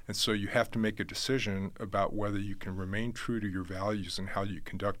 And so you have to make a decision about whether you can remain true to your values and how you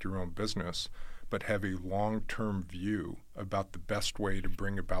conduct your own business, but have a long-term view about the best way to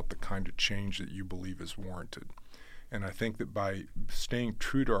bring about the kind of change that you believe is warranted. And I think that by staying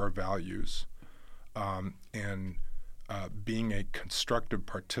true to our values and being a constructive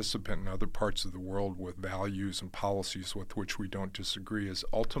participant in other parts of the world with values and policies with which we don't disagree is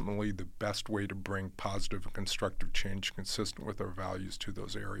ultimately the best way to bring positive and constructive change consistent with our values to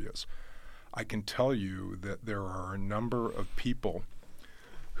those areas. I can tell you that there are a number of people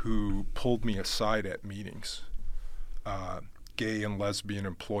who pulled me aside at meetings, gay and lesbian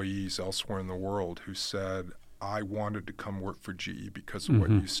employees elsewhere in the world who said, I wanted to come work for GE because of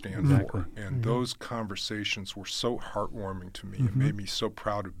what you stand for. And those conversations were so heartwarming to me. It made me so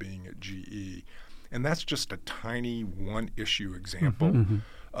proud of being at GE. And that's just a tiny one-issue example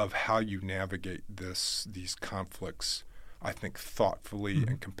of how you navigate these conflicts, I think, thoughtfully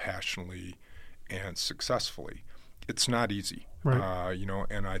and compassionately and successfully. It's not easy, Right.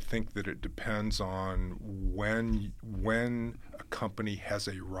 And I think that it depends on when a company has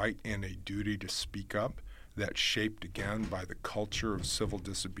a right and a duty to speak up. That's shaped, again, by the culture of civil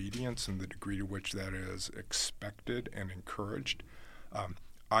disobedience and the degree to which that is expected and encouraged.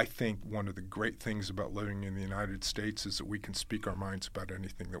 I think one of the great things about living in the United States is that we can speak our minds about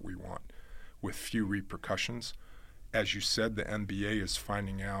anything that we want with few repercussions. As you said, the NBA is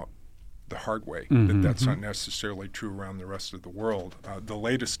finding out the hard way that that's not necessarily true around the rest of the world. The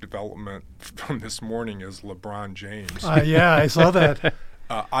latest development from this morning is LeBron James. Yeah, I saw that.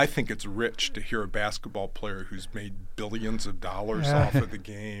 I think it's rich to hear a basketball player who's made billions of dollars off of the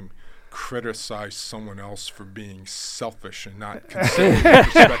game criticize someone else for being selfish and not considering the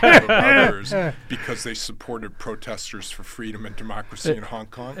perspective of others because they supported protesters for freedom and democracy in Hong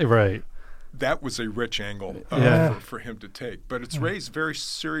Kong. Right. That was a rich angle for him to take. But it's raised very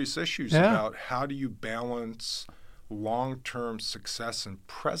serious issues about how do you balance long-term success and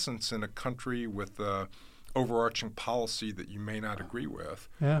presence in a country with a overarching policy that you may not agree with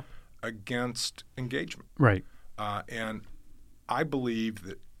against engagement. Right. And I believe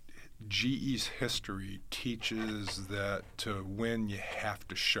that GE's history teaches that to win, you have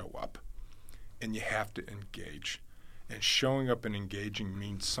to show up and you have to engage. And showing up and engaging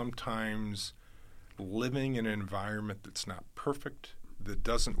means sometimes living in an environment that's not perfect, that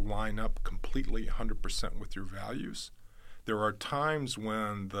doesn't line up completely 100% with your values. There are times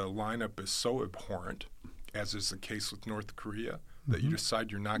when the lineup is so abhorrent, as is the case with North Korea, that you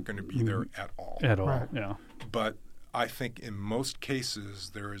decide you're not going to be there at all. Right. Yeah. But I think in most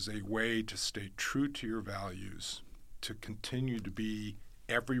cases there is a way to stay true to your values, to continue to be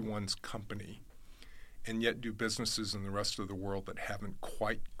everyone's company, and yet do businesses in the rest of the world that haven't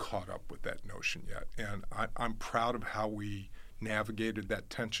quite caught up with that notion yet. And I'm proud of how we navigated that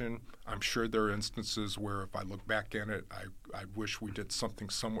tension. I'm sure there are instances where if I look back at it, I wish we did something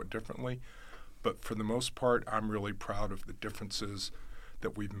somewhat differently. But for the most part, I'm really proud of the differences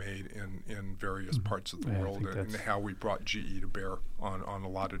that we've made in various parts of the world and how we brought GE to bear on a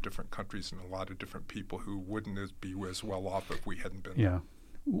lot of different countries and a lot of different people who wouldn't be as well off if we hadn't been there.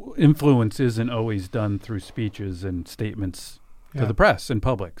 Influence isn't always done through speeches and statements to the press and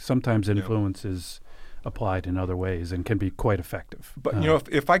public. Sometimes influence is applied in other ways and can be quite effective. But,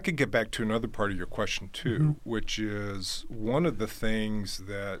 if I could get back to another part of your question, too, which is one of the things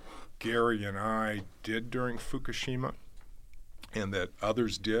that Gary and I did during Fukushima and that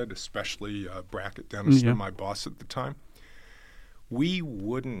others did, especially Brackett Dennison, my boss at the time, we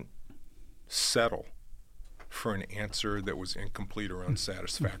wouldn't settle for an answer that was incomplete or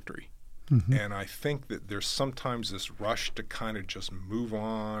unsatisfactory. And I think that there's sometimes this rush to kind of just move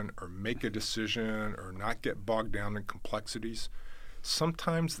on or make a decision or not get bogged down in complexities.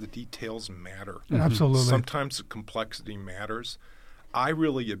 Sometimes the details matter. Absolutely. Sometimes the complexity matters. I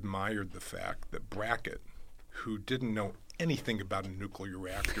really admired the fact that Brackett, who didn't know anything about a nuclear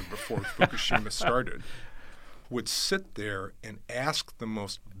reactor before Fukushima started, would sit there and ask the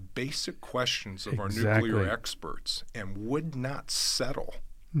most basic questions of our nuclear experts and would not settle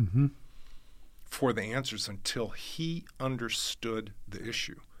for the answers until he understood the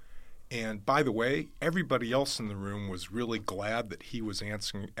issue. And by the way, everybody else in the room was really glad that he was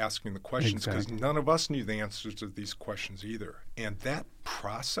asking the questions because none of us knew the answers to these questions either. And that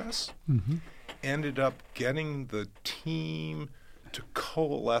process ended up getting the team to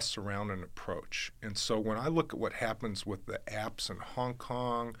coalesce around an approach. And so when I look at what happens with the apps in Hong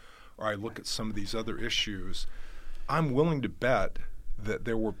Kong, or I look at some of these other issues, I'm willing to bet that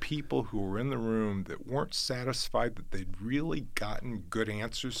there were people who were in the room that weren't satisfied that they'd really gotten good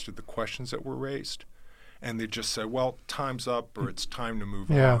answers to the questions that were raised. And they just said, well, time's up or it's time to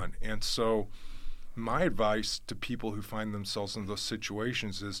move on. And so My advice to people who find themselves in those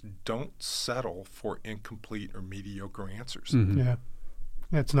situations is don't settle for incomplete or mediocre answers. Mm-hmm. Yeah.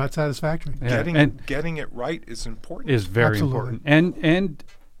 It's not satisfactory. Yeah. Getting it right is important. Is very Absolutely. important. And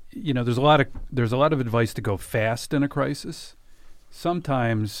you know, there's a lot of advice to go fast in a crisis.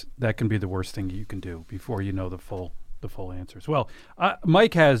 Sometimes that can be the worst thing you can do before you know the full answers. Well,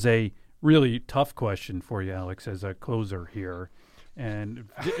 Mike has a really tough question for you, Alex, as a closer here. And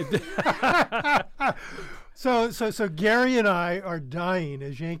so Gary and I are dying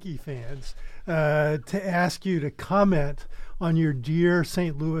as Yankee fans to ask you to comment on your dear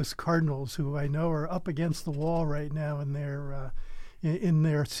St. Louis Cardinals, who I know are up against the wall right now in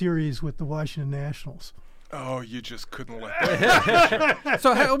their series with the Washington Nationals. Oh, you just couldn't let that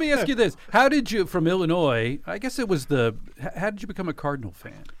so let me ask you this: how did you, from Illinois? I guess it was how did you become a Cardinal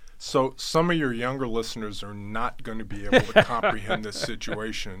fan? So some of your younger listeners are not going to be able to comprehend this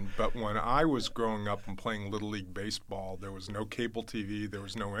situation, but when I was growing up and playing Little League Baseball, there was no cable TV, there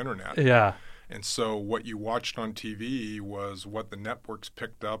was no internet. Yeah. And so what you watched on TV was what the networks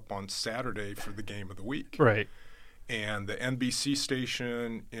picked up on Saturday for the game of the week. Right. And the NBC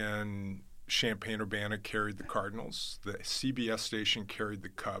station in Champaign-Urbana carried the Cardinals, the CBS station carried the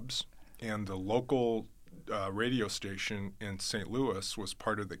Cubs, and the local radio station in St. Louis was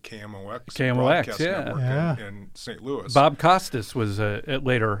part of the KMOX broadcast network in St. Louis. Bob Costas was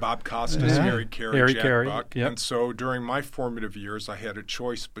later. Bob Costas, Harry Carey, Jack Carey, Buck. Yep. And so during my formative years, I had a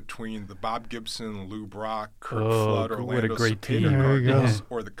choice between the Bob Gibson, Lou Brock, Kurt Flood, Orlando Cepeda Cardinals,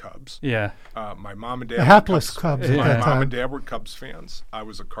 or the Cubs. Yeah. My mom and dad the hapless Cubs. My mom and dad were Cubs fans. I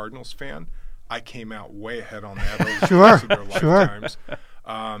was a Cardinals fan. I came out way ahead on that over the course of their lifetimes.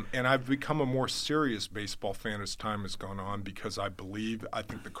 And I've become a more serious baseball fan as time has gone on because I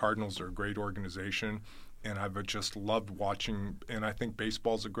think the Cardinals are a great organization, and I've just loved watching, and I think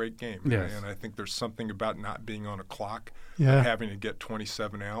baseball's a great game. Yes. And I think there's something about not being on a clock, having to get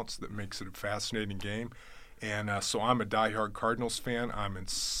 27 outs that makes it a fascinating game. And so I'm a diehard Cardinals fan. I'm in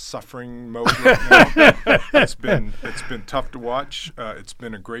suffering mode right now. It's been tough to watch. It's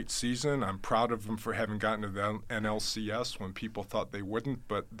been a great season. I'm proud of them for having gotten to the NLCS when people thought they wouldn't,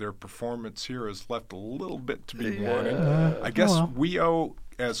 but their performance here has left a little bit to be wanting. I guess we owe,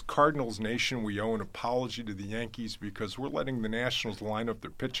 as Cardinals Nation, we owe an apology to the Yankees because we're letting the Nationals line up their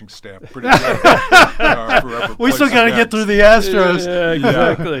pitching staff pretty good. We still got to get through the Astros. Yeah,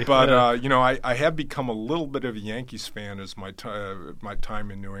 exactly. But I have become a little bit of a Yankees fan as my time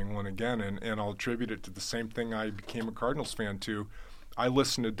in New England again, and I'll attribute it to the same thing I became a Cardinals fan to. I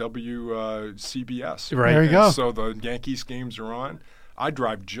listen to WCBS. Right. There you go. So the Yankees games are on. I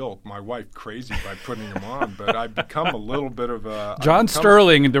drive Jill, my wife, crazy by putting them on, but I've become a little bit of a... John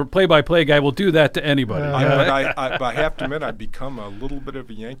Sterling, the play-by-play guy, will do that to anybody. But I have to admit, I've become a little bit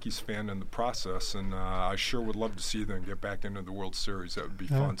of a Yankees fan in the process, and I sure would love to see them get back into the World Series. That would be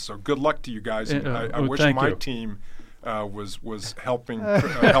fun. So good luck to you guys. And I wish my team was helping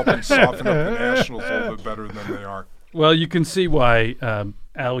soften up the Nationals a little bit better than they are. Well, you can see why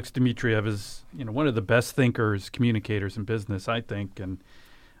Alex Dimitrief is, one of the best thinkers, communicators in business, I think, and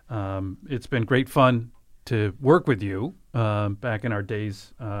it's been great fun to work with you back in our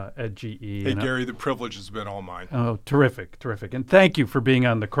days at GE. Hey, Gary, the privilege has been all mine. Oh, terrific, and thank you for being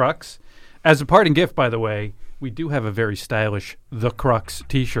on The Crux. As a parting gift, by the way, we do have a very stylish The Crux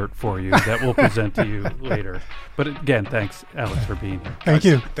T-shirt for you that we'll present to you later. But again, thanks, Alex, for being here. Thank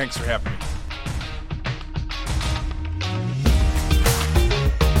you. Thanks for having me.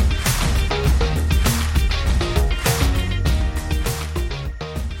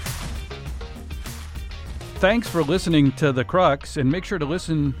 Thanks for listening to The Crux, and make sure to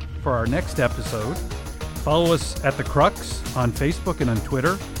listen for our next episode. Follow us at The Crux on Facebook and on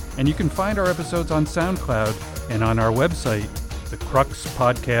Twitter, and you can find our episodes on SoundCloud and on our website,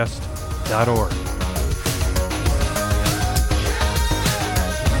 thecruxpodcast.org.